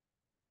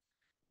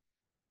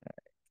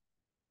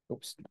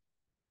 Oops.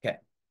 Okay.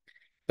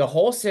 The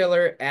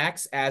wholesaler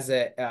acts as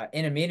an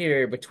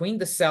intermediary between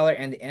the seller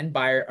and the end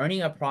buyer,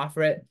 earning a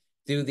profit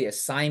through the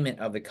assignment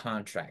of the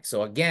contract.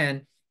 So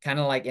again, kind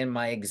of like in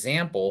my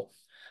example,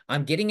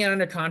 I'm getting it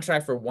under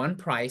contract for one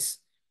price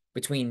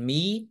between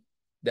me,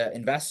 the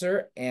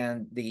investor,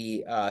 and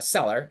the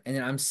seller, and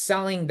then I'm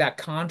selling that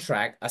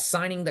contract,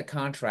 assigning the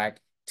contract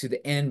to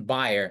the end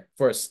buyer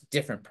for a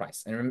different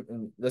price.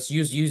 And let's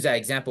use that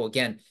example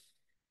again.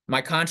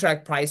 My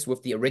contract price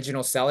with the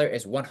original seller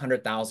is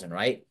 100,000,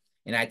 right?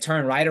 And I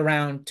turn right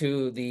around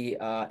to the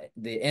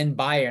end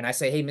buyer and I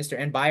say, hey, Mr.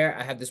 End buyer,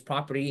 I have this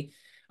property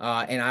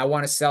and I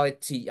want to sell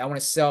it to I want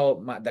to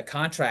sell the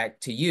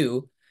contract to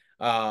you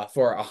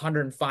for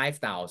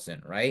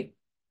 105,000, right?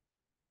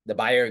 The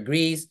buyer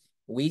agrees.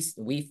 We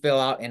fill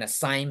out an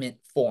assignment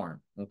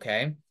form,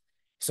 okay?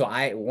 So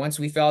once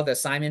we fill out the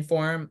assignment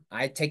form,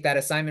 I take that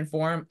assignment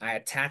form, I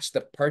attach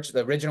the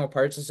original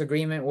purchase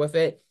agreement with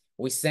it.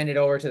 We send it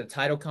over to the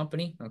title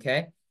company,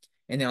 okay?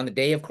 And then on the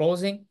day of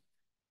closing,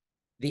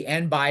 the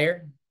end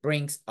buyer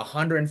brings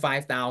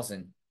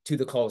 105,000 to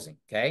the closing,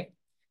 okay?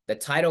 The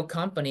title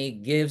company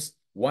gives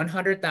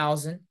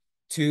 100,000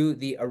 to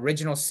the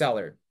original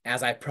seller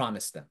as I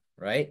promised them,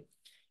 right?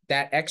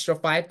 That extra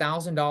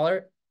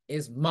 $5,000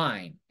 is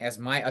mine as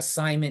my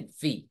assignment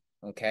fee,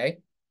 okay?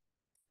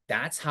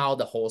 That's how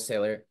the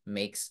wholesaler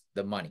makes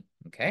the money,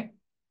 okay?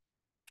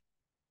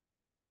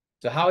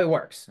 So how it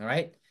works, all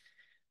right?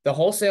 The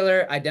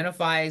wholesaler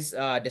identifies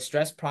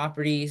distressed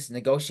properties,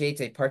 negotiates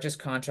a purchase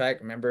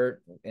contract,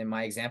 remember in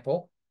my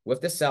example,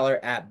 with the seller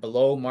at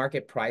below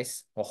market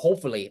price, or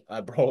hopefully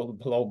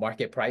below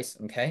market price,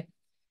 okay?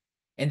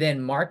 And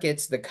then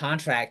markets the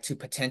contract to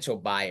potential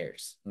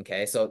buyers,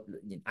 okay? So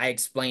I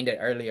explained it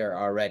earlier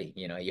already.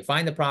 You know, you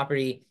find the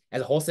property,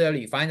 as a wholesaler,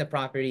 you find the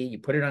property, you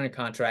put it on a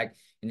contract,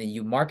 and then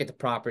you market the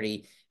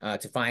property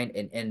to find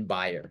an end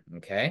buyer,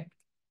 okay?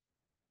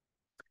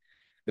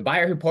 The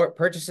buyer who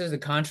purchases the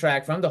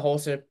contract from the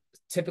wholesaler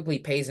typically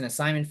pays an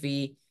assignment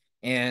fee,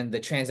 and the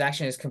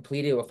transaction is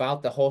completed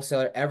without the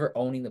wholesaler ever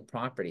owning the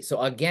property.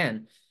 So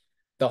again,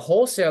 the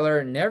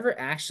wholesaler never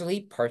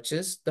actually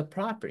purchased the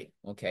property,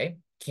 okay?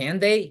 Can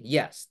they?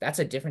 Yes, that's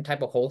a different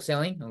type of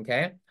wholesaling,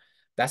 okay?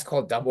 That's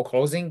called double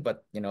closing,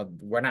 but you know,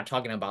 we're not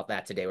talking about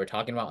that today. We're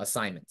talking about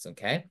assignments,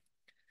 okay?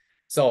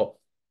 So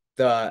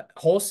the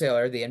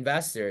wholesaler, the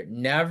investor,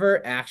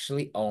 never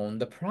actually owned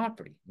the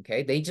property,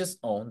 okay? They just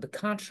own the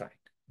contract,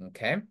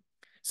 okay?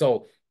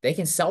 So they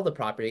can sell the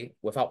property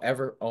without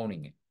ever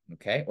owning it,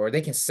 okay? Or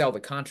they can sell the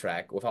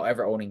contract without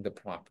ever owning the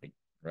property,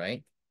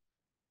 right?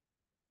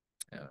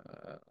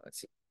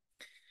 Let's see.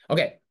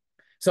 Okay,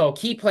 so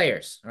key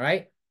players, all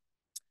right?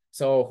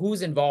 So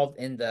who's involved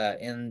in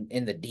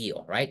the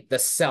deal, right? The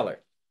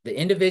seller, the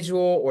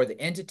individual or the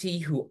entity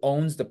who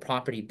owns the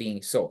property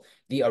being sold,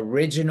 the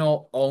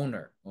original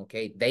owner,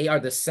 okay? They are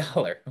the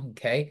seller,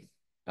 okay,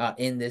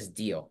 in this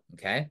deal,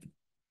 okay?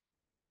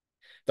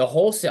 The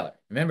wholesaler,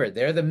 remember,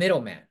 they're the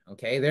middleman,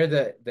 okay? They're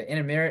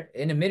the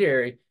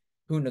intermediary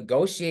who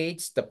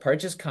negotiates the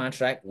purchase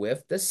contract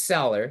with the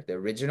seller, the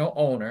original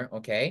owner,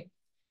 okay?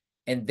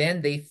 And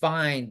then they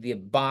find the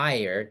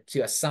buyer to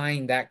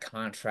assign that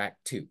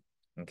contract to,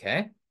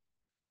 okay?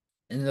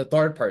 And the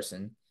third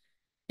person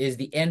is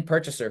the end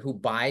purchaser who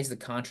buys the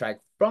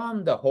contract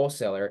from the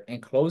wholesaler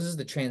and closes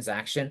the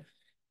transaction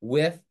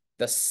with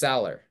the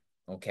seller,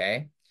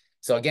 okay?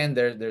 So again,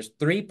 there's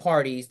three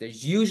parties.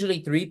 There's usually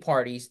three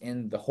parties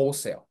in the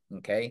wholesale,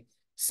 okay?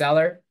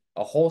 Seller,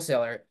 a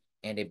wholesaler,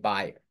 and a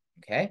buyer,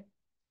 okay?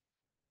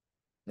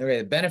 Okay,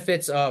 the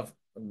benefits of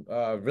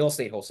real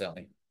estate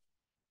wholesaling.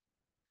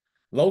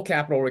 Low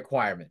capital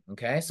requirement,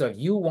 okay? So if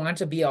you want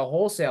to be a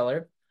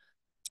wholesaler,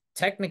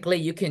 technically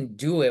you can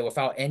do it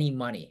without any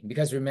money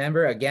because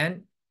remember,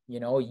 again, you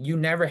know, you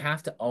never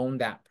have to own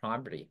that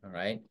property, all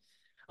right?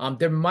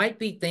 There might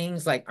be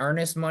things like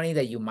earnest money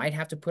that you might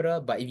have to put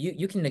up, but if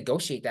you can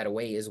negotiate that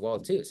away as well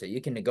too. So you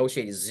can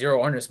negotiate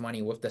zero earnest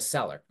money with the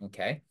seller,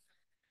 okay?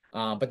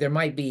 But there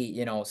might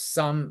be,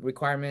 some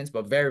requirements,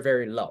 but very,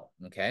 very low.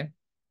 Okay.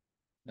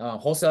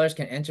 Wholesalers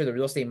can enter the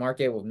real estate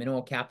market with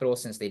minimal capital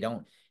since they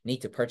don't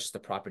need to purchase the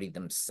property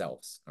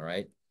themselves. All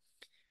right.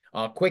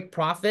 Quick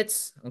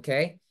profits.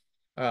 Okay.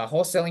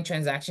 Wholesaling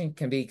transaction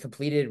can be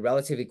completed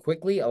relatively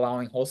quickly,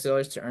 allowing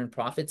wholesalers to earn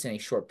profits in a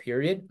short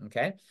period.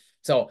 Okay.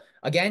 So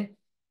again,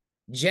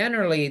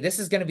 generally, this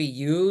is going to be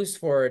used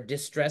for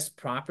distressed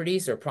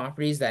properties or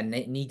properties that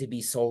need to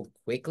be sold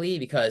quickly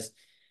because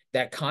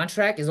that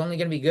contract is only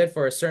going to be good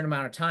for a certain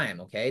amount of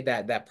time. Okay,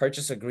 that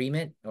purchase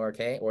agreement or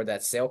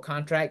that sale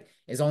contract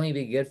is only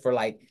be good for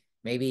like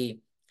maybe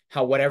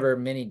whatever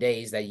many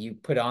days that you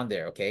put on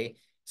there. Okay,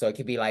 so it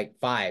could be like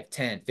 5,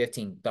 10,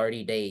 15,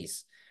 30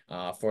 days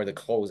for the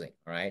closing.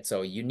 All right,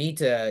 so you need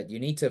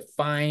to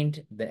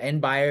find the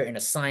end buyer and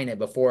assign it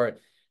before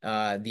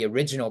the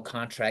original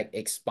contract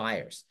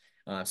expires.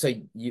 So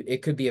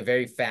it could be a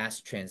very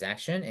fast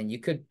transaction, and you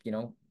could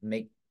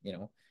make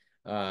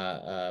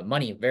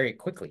money very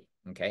quickly.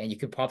 Okay, and you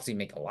could possibly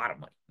make a lot of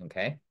money.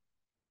 Okay.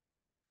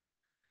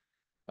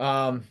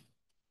 Um,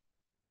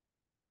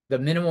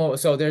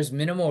 so there's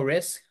minimal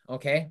risk.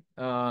 Okay.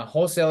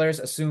 Wholesalers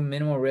assume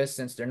minimal risk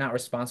since they're not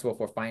responsible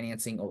for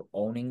financing or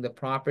owning the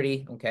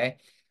property. Okay.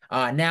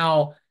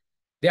 Now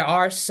there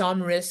are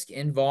some risk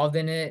involved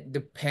in it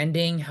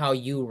depending how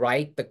you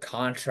write the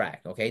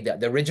contract. Okay.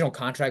 The original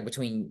contract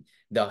between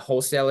the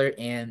wholesaler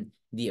and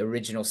the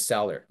original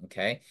seller.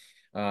 Okay.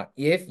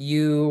 If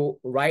you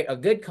write a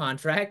good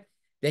contract,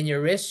 then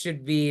your risk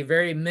should be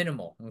very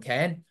minimal.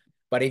 Okay.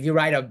 But if you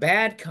write a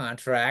bad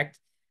contract,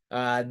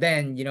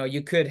 then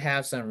you could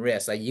have some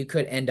risk. Like you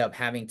could end up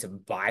having to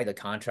buy the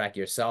contract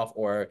yourself,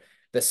 or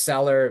the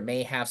seller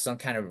may have some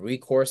kind of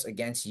recourse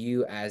against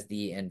you as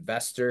the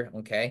investor.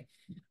 Okay.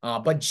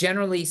 But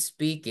generally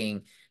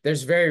speaking,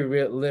 there's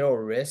very little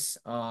risk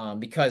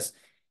because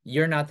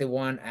you're not the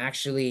one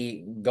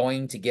actually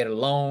going to get a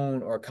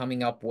loan or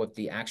coming up with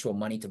the actual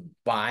money to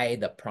buy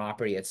the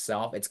property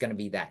itself. It's going to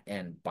be that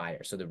end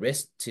buyer. So the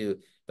risk to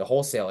the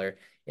wholesaler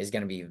is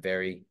going to be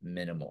very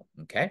minimal.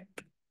 Okay.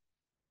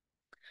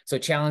 So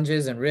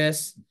challenges and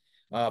risks,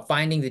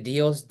 finding the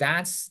deals.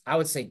 I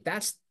would say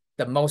that's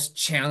the most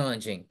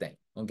challenging thing.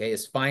 Okay.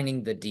 Is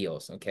finding the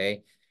deals.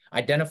 Okay.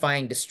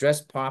 Identifying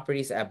distressed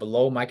properties at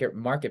below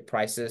market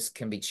prices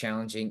can be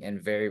challenging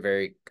and very,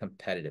 very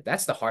competitive.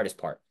 That's the hardest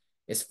part,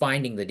 is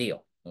finding the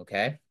deal.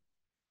 Okay.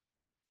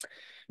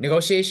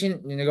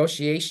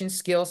 Negotiation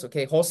skills.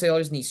 Okay.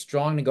 Wholesalers need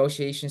strong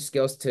negotiation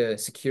skills to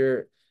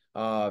secure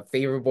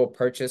favorable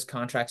purchase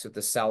contracts with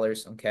the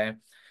sellers. Okay.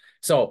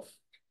 So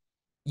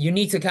you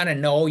need to kind of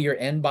know your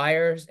end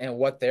buyers and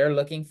what they're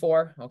looking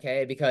for.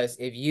 Okay. Because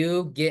if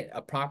you get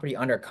a property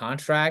under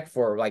contract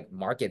for like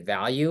market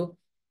value,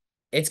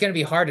 it's going to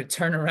be hard to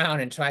turn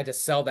around and try to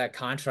sell that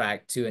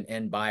contract to an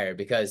end buyer,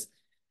 because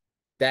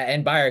that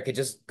end buyer could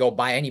just go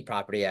buy any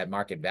property at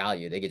market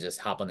value. They could just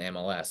hop on the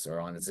MLS or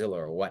on Zillow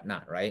or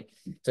whatnot, right?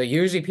 So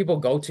usually people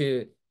go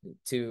to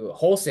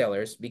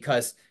wholesalers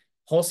because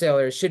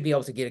wholesalers should be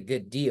able to get a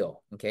good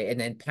deal, okay, and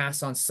then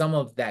pass on some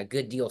of that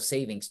good deal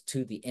savings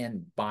to the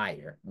end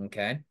buyer,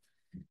 okay?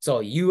 So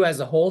you as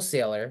a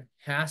wholesaler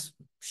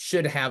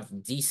should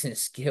have decent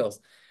skills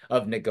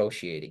of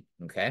negotiating,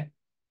 okay?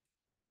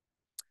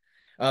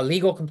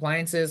 Legal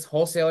compliances.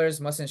 Wholesalers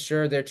must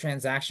ensure their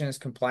transactions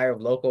comply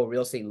with local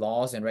real estate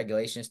laws and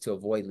regulations to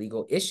avoid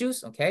legal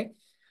issues. Okay.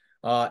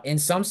 In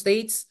some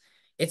states,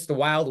 it's the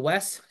Wild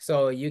West,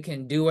 so you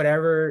can do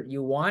whatever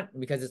you want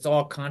because it's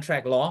all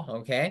contract law.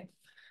 Okay.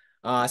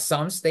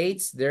 Some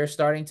states, they're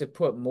starting to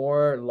put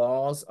more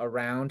laws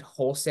around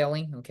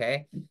wholesaling.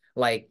 Okay.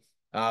 Like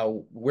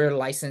we're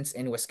licensed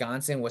in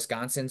Wisconsin.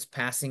 Wisconsin's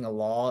passing a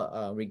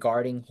law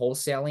regarding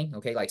wholesaling.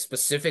 Okay. Like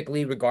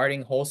specifically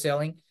regarding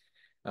wholesaling,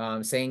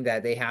 saying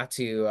that they have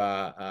to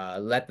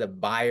let the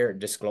buyer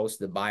disclose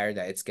to the buyer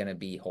that it's going to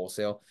be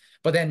wholesale.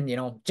 But then,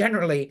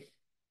 generally,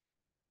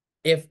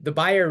 if the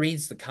buyer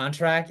reads the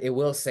contract, it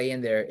will say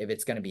in there if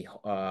it's going to be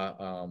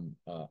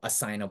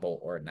assignable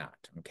or not.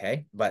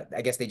 Okay. But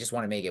I guess they just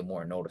want to make it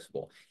more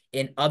noticeable.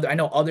 I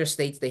know other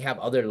states, they have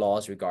other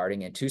laws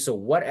regarding it too. So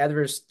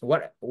whatever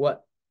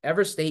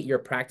state you're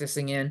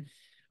practicing in,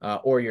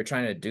 or you're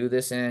trying to do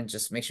this in,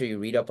 just make sure you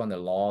read up on the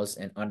laws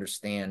and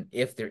understand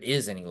if there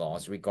is any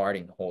laws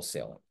regarding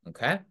wholesaling.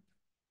 Okay.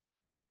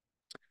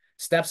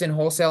 Steps in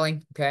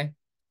wholesaling. Okay.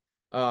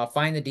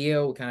 Find the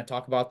deal. We kind of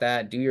talk about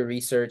that. Do your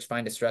research,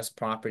 find distressed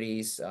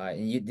properties.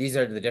 These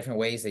are the different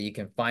ways that you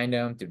can find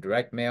them: through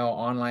direct mail,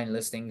 online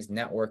listings,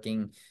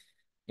 networking,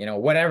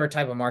 whatever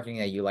type of marketing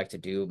that you like to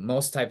do.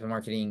 Most type of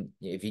marketing,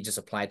 if you just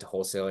apply it to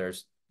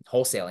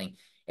wholesaling,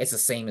 it's the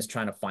same as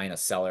trying to find a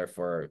seller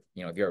for,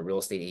 if you're a real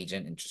estate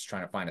agent and just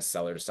trying to find a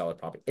seller to sell a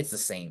property. It's the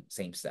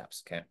same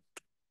steps. Okay.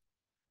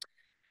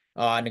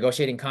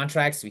 Negotiating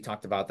contracts, we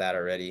talked about that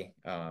already.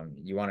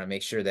 You want to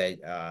make sure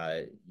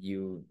that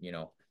you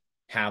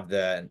have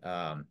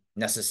the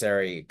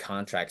necessary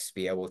contracts to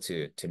be able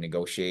to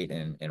negotiate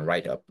and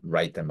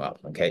write them up.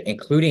 Okay,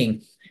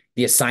 including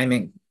the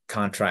assignment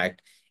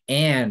contract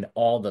and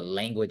all the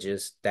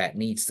languages that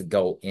needs to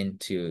go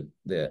into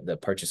the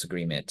purchase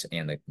agreement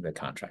and the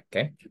contract,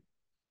 okay?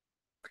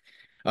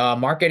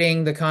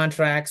 Marketing the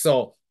contract.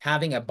 So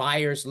having a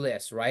buyer's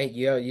list, right?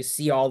 You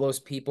see all those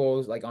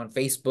people like on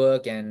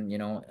Facebook and,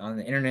 on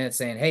the internet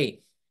saying,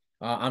 hey,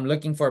 I'm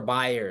looking for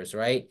buyers,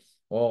 right?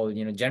 Well,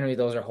 generally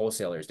those are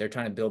wholesalers. They're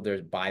trying to build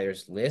their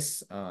buyers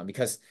lists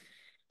because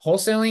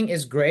wholesaling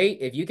is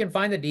great. If you can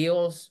find the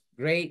deals,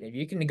 great. If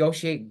you can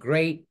negotiate,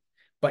 great.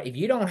 But if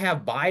you don't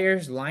have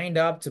buyers lined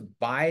up to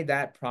buy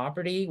that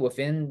property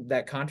within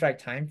that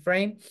contract time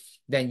frame,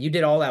 then you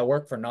did all that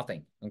work for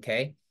nothing,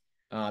 okay?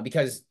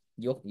 Because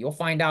you'll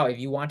find out if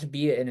you want to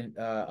be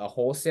a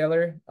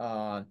wholesaler,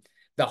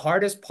 the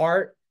hardest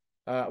part,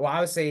 well, I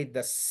would say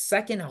the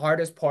second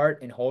hardest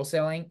part in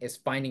wholesaling is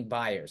finding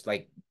buyers,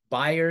 like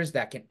buyers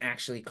that can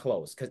actually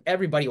close, because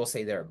everybody will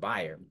say they're a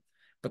buyer,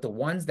 but the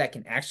ones that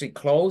can actually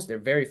close, there are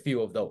very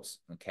few of those,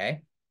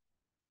 okay?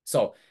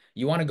 So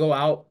you want to go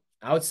out,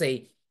 I would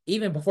say,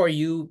 even before if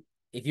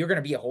you're going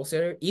to be a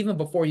wholesaler, even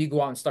before you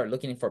go out and start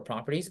looking for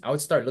properties, I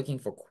would start looking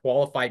for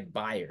qualified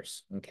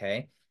buyers,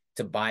 okay,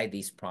 to buy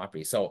these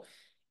properties. So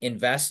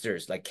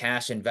investors, like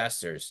cash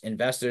investors,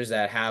 investors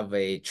that have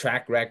a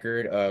track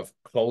record of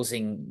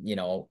closing,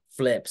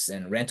 flips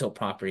and rental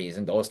properties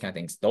and those kind of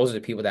things. Those are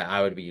the people that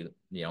I would be,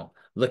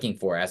 looking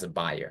for as a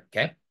buyer,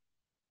 okay?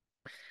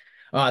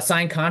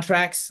 Sign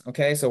contracts.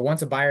 Okay, so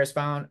once a buyer is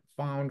found,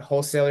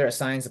 wholesaler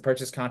assigns the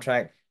purchase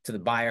contract to the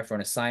buyer for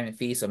an assignment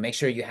fee. So make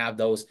sure you have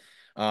those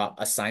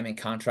assignment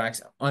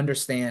contracts.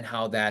 Understand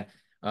how that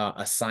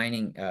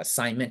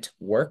assignment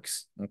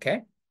works.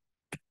 Okay.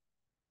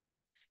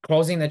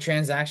 Closing the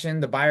transaction,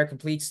 the buyer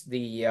completes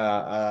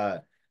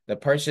the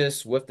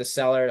purchase with the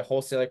seller. The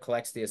wholesaler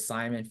collects the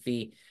assignment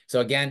fee. So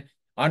again,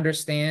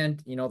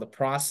 understand the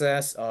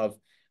process of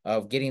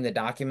getting the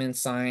document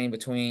signed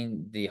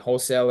between the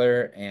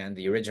wholesaler and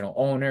the original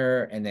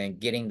owner, and then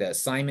getting the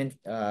assignment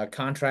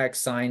contract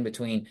signed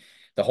between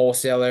the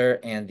wholesaler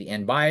and the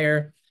end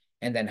buyer,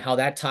 and then how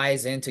that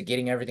ties into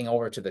getting everything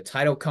over to the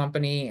title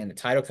company, and the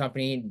title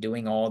company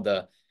doing all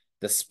the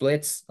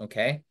splits.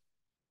 Okay.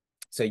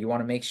 So you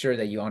want to make sure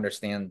that you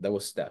understand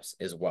those steps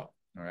as well.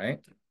 All right.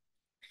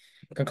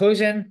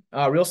 Conclusion,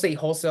 real estate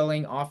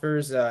wholesaling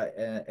offers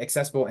an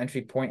accessible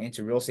entry point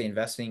into real estate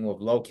investing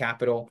with low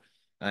capital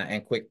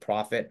and quick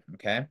profit.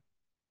 Okay.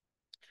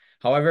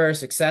 However,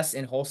 success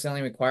in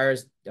wholesaling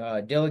requires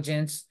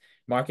diligence,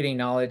 marketing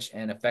knowledge,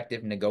 and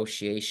effective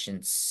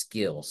negotiation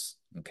skills.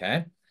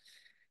 Okay.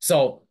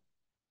 So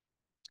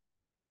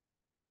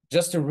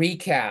just to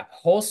recap,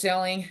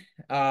 wholesaling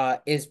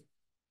is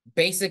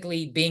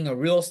basically being a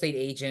real estate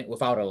agent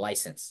without a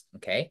license,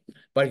 okay?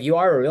 But if you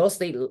are a real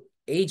estate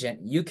agent,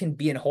 you can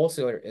be a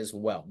wholesaler as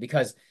well.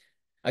 Because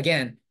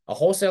again, a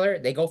wholesaler,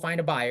 they go find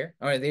a buyer,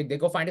 or they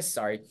go find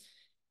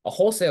a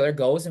wholesaler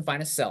goes and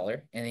find a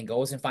seller, and then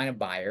goes and find a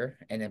buyer,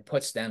 and then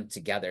puts them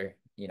together,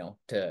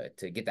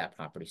 to get that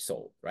property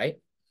sold, right?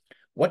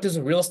 What does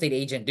a real estate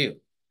agent do?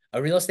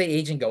 A real estate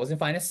agent goes and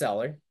finds a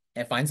seller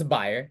and finds a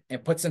buyer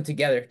and puts them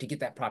together to get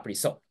that property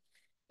sold.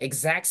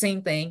 Exact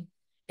same thing,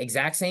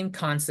 exact same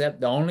concept.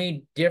 The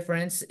only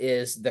difference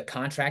is the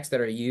contracts that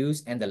are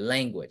used and the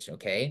language,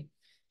 okay?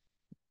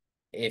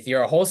 If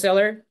you're a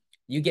wholesaler,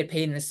 you get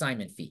paid an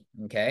assignment fee,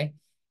 okay?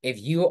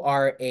 If you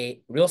are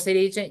a real estate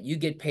agent, you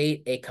get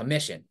paid a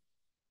commission.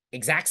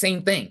 Exact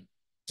same thing,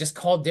 just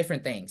called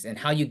different things. And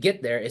how you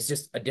get there is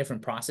just a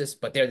different process,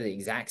 but they're the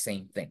exact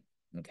same thing,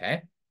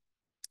 okay?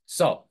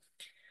 So,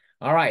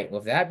 all right,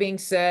 with that being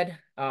said,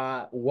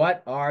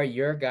 what are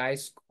your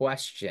guys'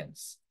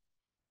 questions?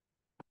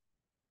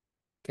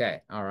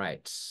 Okay, all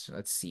right,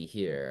 let's see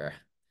here.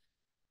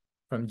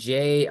 From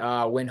Jay,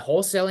 when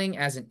wholesaling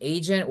as an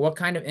agent, what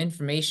kind of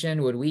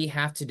information would we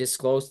have to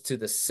disclose to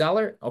the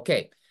seller?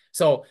 Okay,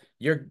 so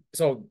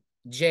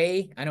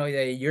Jay, I know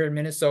that you're in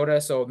Minnesota.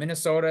 So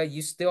Minnesota,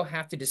 you still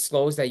have to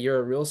disclose that you're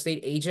a real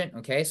estate agent.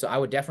 Okay, so I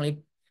would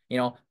definitely,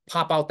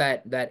 pop out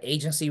that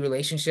agency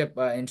relationship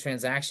and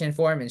transaction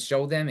form and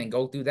show them and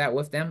go through that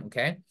with them.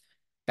 Okay,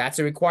 that's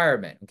a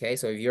requirement. Okay,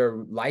 so if you're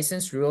a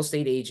licensed real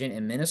estate agent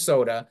in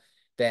Minnesota,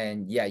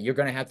 then yeah, you're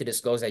going to have to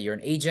disclose that you're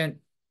an agent.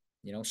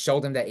 Show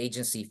them that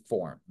agency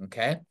form.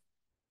 Okay.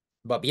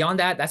 But beyond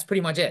that, that's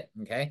pretty much it.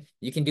 Okay.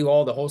 You can do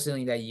all the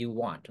wholesaling that you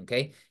want.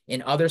 Okay.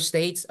 In other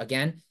states,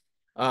 again,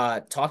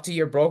 talk to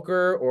your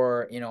broker,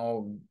 or,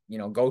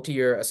 go to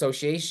your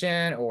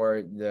association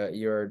or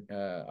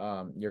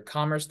your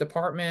commerce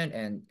department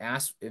and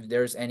ask if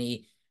there's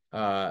any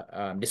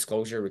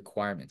disclosure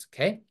requirements.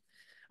 Okay.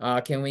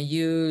 Can we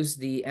use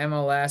the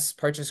MLS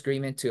purchase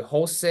agreement to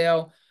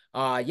wholesale?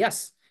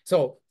 Yes.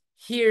 So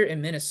here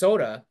in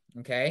Minnesota,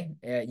 okay,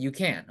 you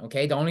can.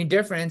 Okay. The only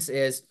difference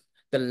is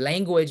the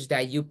language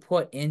that you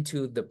put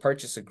into the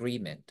purchase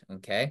agreement.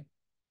 Okay.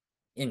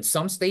 In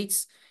some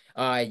states,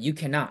 you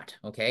cannot.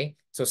 Okay.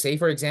 So say,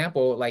 for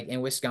example, like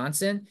in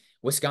Wisconsin,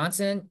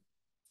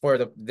 for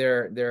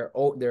their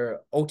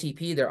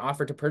OTP, their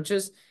offer to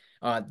purchase,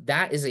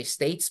 that is a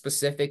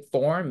state-specific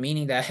form,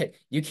 meaning that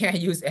you can't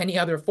use any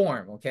other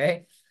form,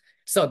 okay?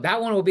 So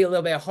that one will be a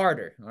little bit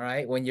harder, all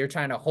right, when you're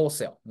trying to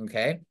wholesale,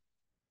 okay?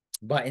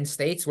 But in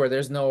states where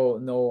there's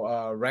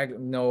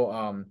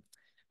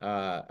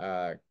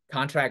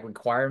contract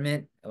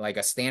requirement, like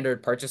a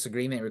standard purchase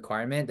agreement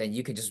requirement, then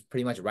you can just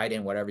pretty much write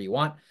in whatever you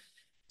want.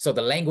 So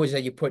the language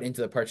that you put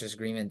into the purchase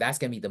agreement, that's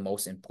going to be the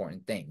most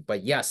important thing.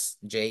 But yes,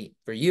 Jay,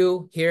 for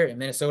you here in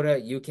Minnesota,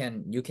 you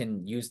can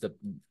use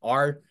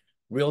our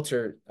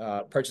realtor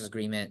purchase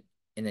agreement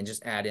and then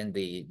just add in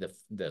the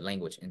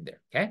language in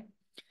there. Okay.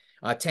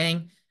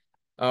 Tang,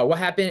 what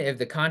happened if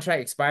the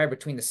contract expired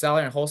between the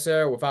seller and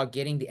wholesaler without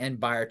getting the end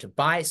buyer to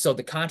buy? So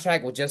the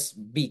contract will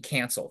just be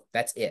canceled.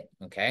 That's it.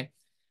 Okay.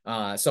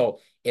 So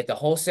if the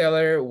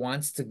wholesaler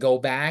wants to go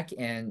back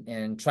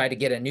and try to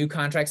get a new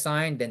contract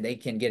signed, then they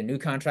can get a new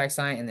contract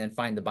signed and then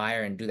find the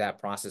buyer and do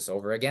that process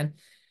over again.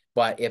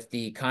 But if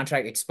the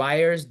contract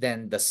expires,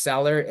 then the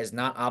seller is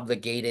not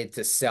obligated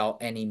to sell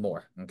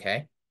anymore.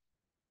 Okay.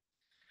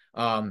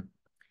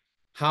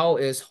 How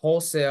is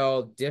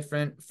wholesale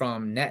different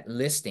from net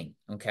listing?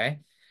 Okay.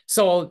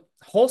 So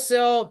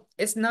wholesale,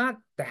 it's not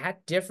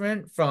that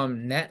different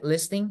from net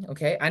listing.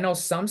 Okay. I know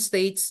some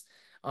states,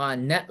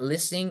 net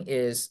listing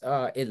is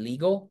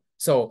illegal.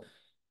 So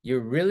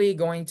you're really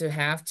going to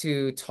have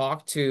to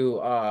talk to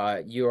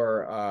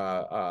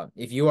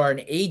if you are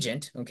an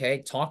agent,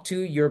 okay, talk to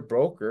your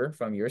broker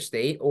from your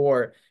state,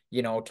 or,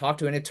 talk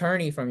to an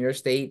attorney from your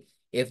state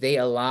if they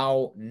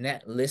allow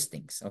net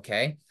listings.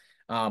 Okay.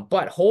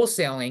 But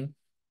wholesaling,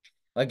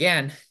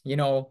 again,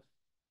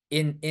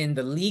 in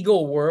the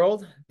legal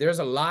world, there's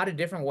a lot of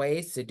different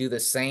ways to do the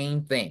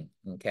same thing.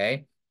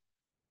 Okay.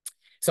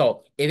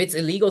 So if it's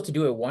illegal to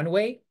do it one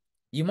way,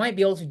 you might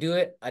be able to do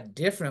it a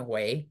different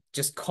way,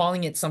 just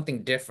calling it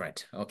something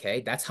different. Okay.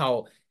 That's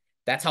how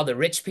the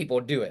rich people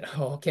do it.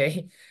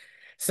 Okay.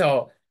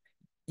 So,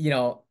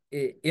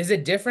 is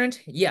it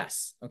different?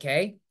 Yes.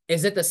 Okay.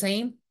 Is it the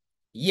same?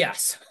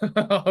 Yes.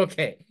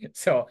 Okay.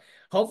 So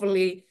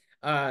hopefully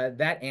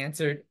that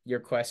answered your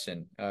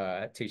question,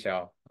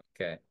 Tushao.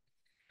 Okay.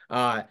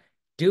 Uh,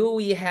 do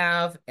we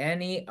have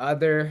any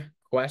other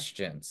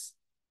questions?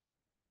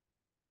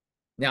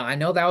 Now, I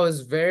know that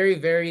was very,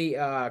 very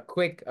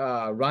quick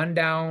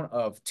rundown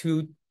of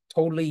two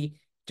totally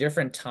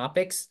different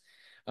topics.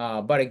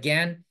 But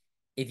again,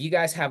 if you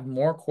guys have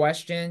more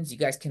questions, you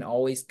guys can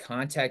always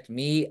contact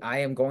me. I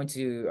am going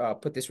to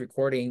put this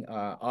recording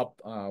up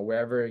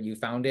wherever you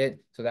found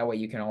it, so that way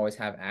you can always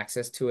have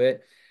access to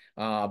it.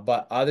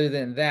 But other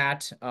than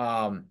that,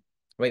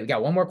 wait, we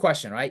got one more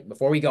question, right?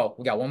 Before we go,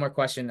 we got one more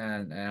question,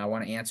 and I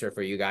want to answer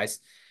for you guys.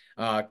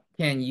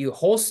 Can you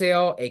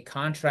wholesale a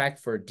contract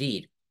for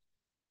deed?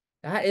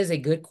 That is a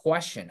good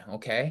question.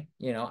 Okay.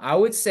 I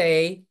would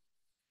say,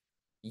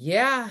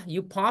 yeah,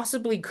 you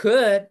possibly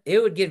could.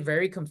 It would get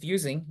very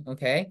confusing.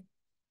 Okay.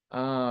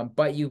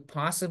 But you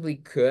possibly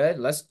could.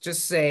 Let's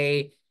just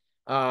say,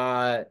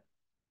 I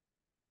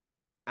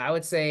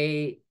would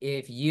say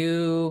if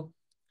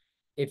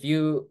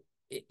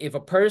a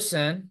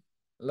person,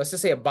 let's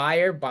just say a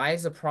buyer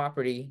buys a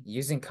property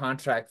using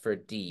contract for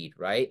deed,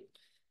 right?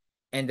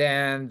 And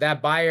then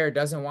that buyer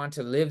doesn't want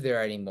to live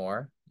there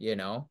anymore,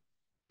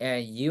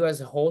 and you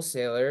as a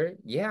wholesaler,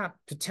 yeah,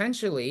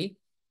 potentially,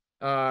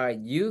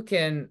 you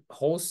can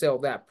wholesale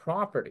that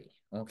property.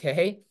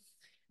 Okay.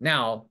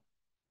 Now,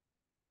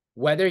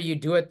 whether you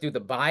do it through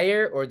the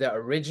buyer or the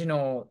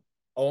original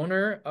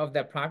owner of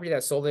that property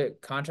that sold the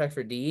contract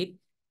for deed,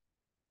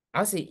 I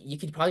would say you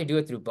could probably do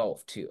it through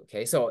both too.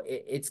 Okay. So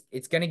it's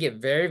going to get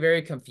very,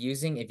 very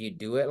confusing if you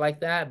do it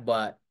like that,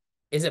 but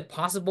is it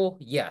possible?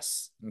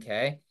 Yes.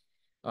 Okay.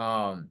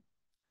 Um,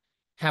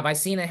 have I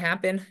seen it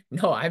happen?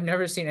 No, I've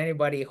never seen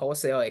anybody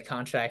wholesale a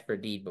contract for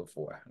deed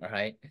before. All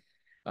right.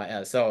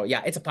 So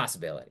yeah, it's a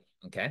possibility.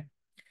 Okay.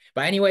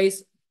 But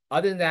anyways,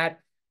 other than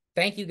that,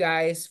 thank you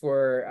guys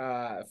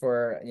for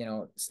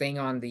staying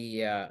on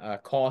the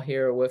call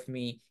here with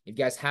me. If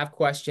you guys have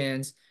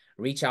questions,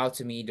 reach out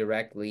to me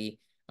directly.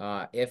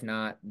 If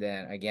not,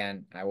 then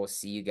again, I will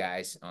see you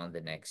guys on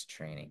the next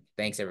training.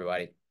 Thanks,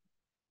 everybody.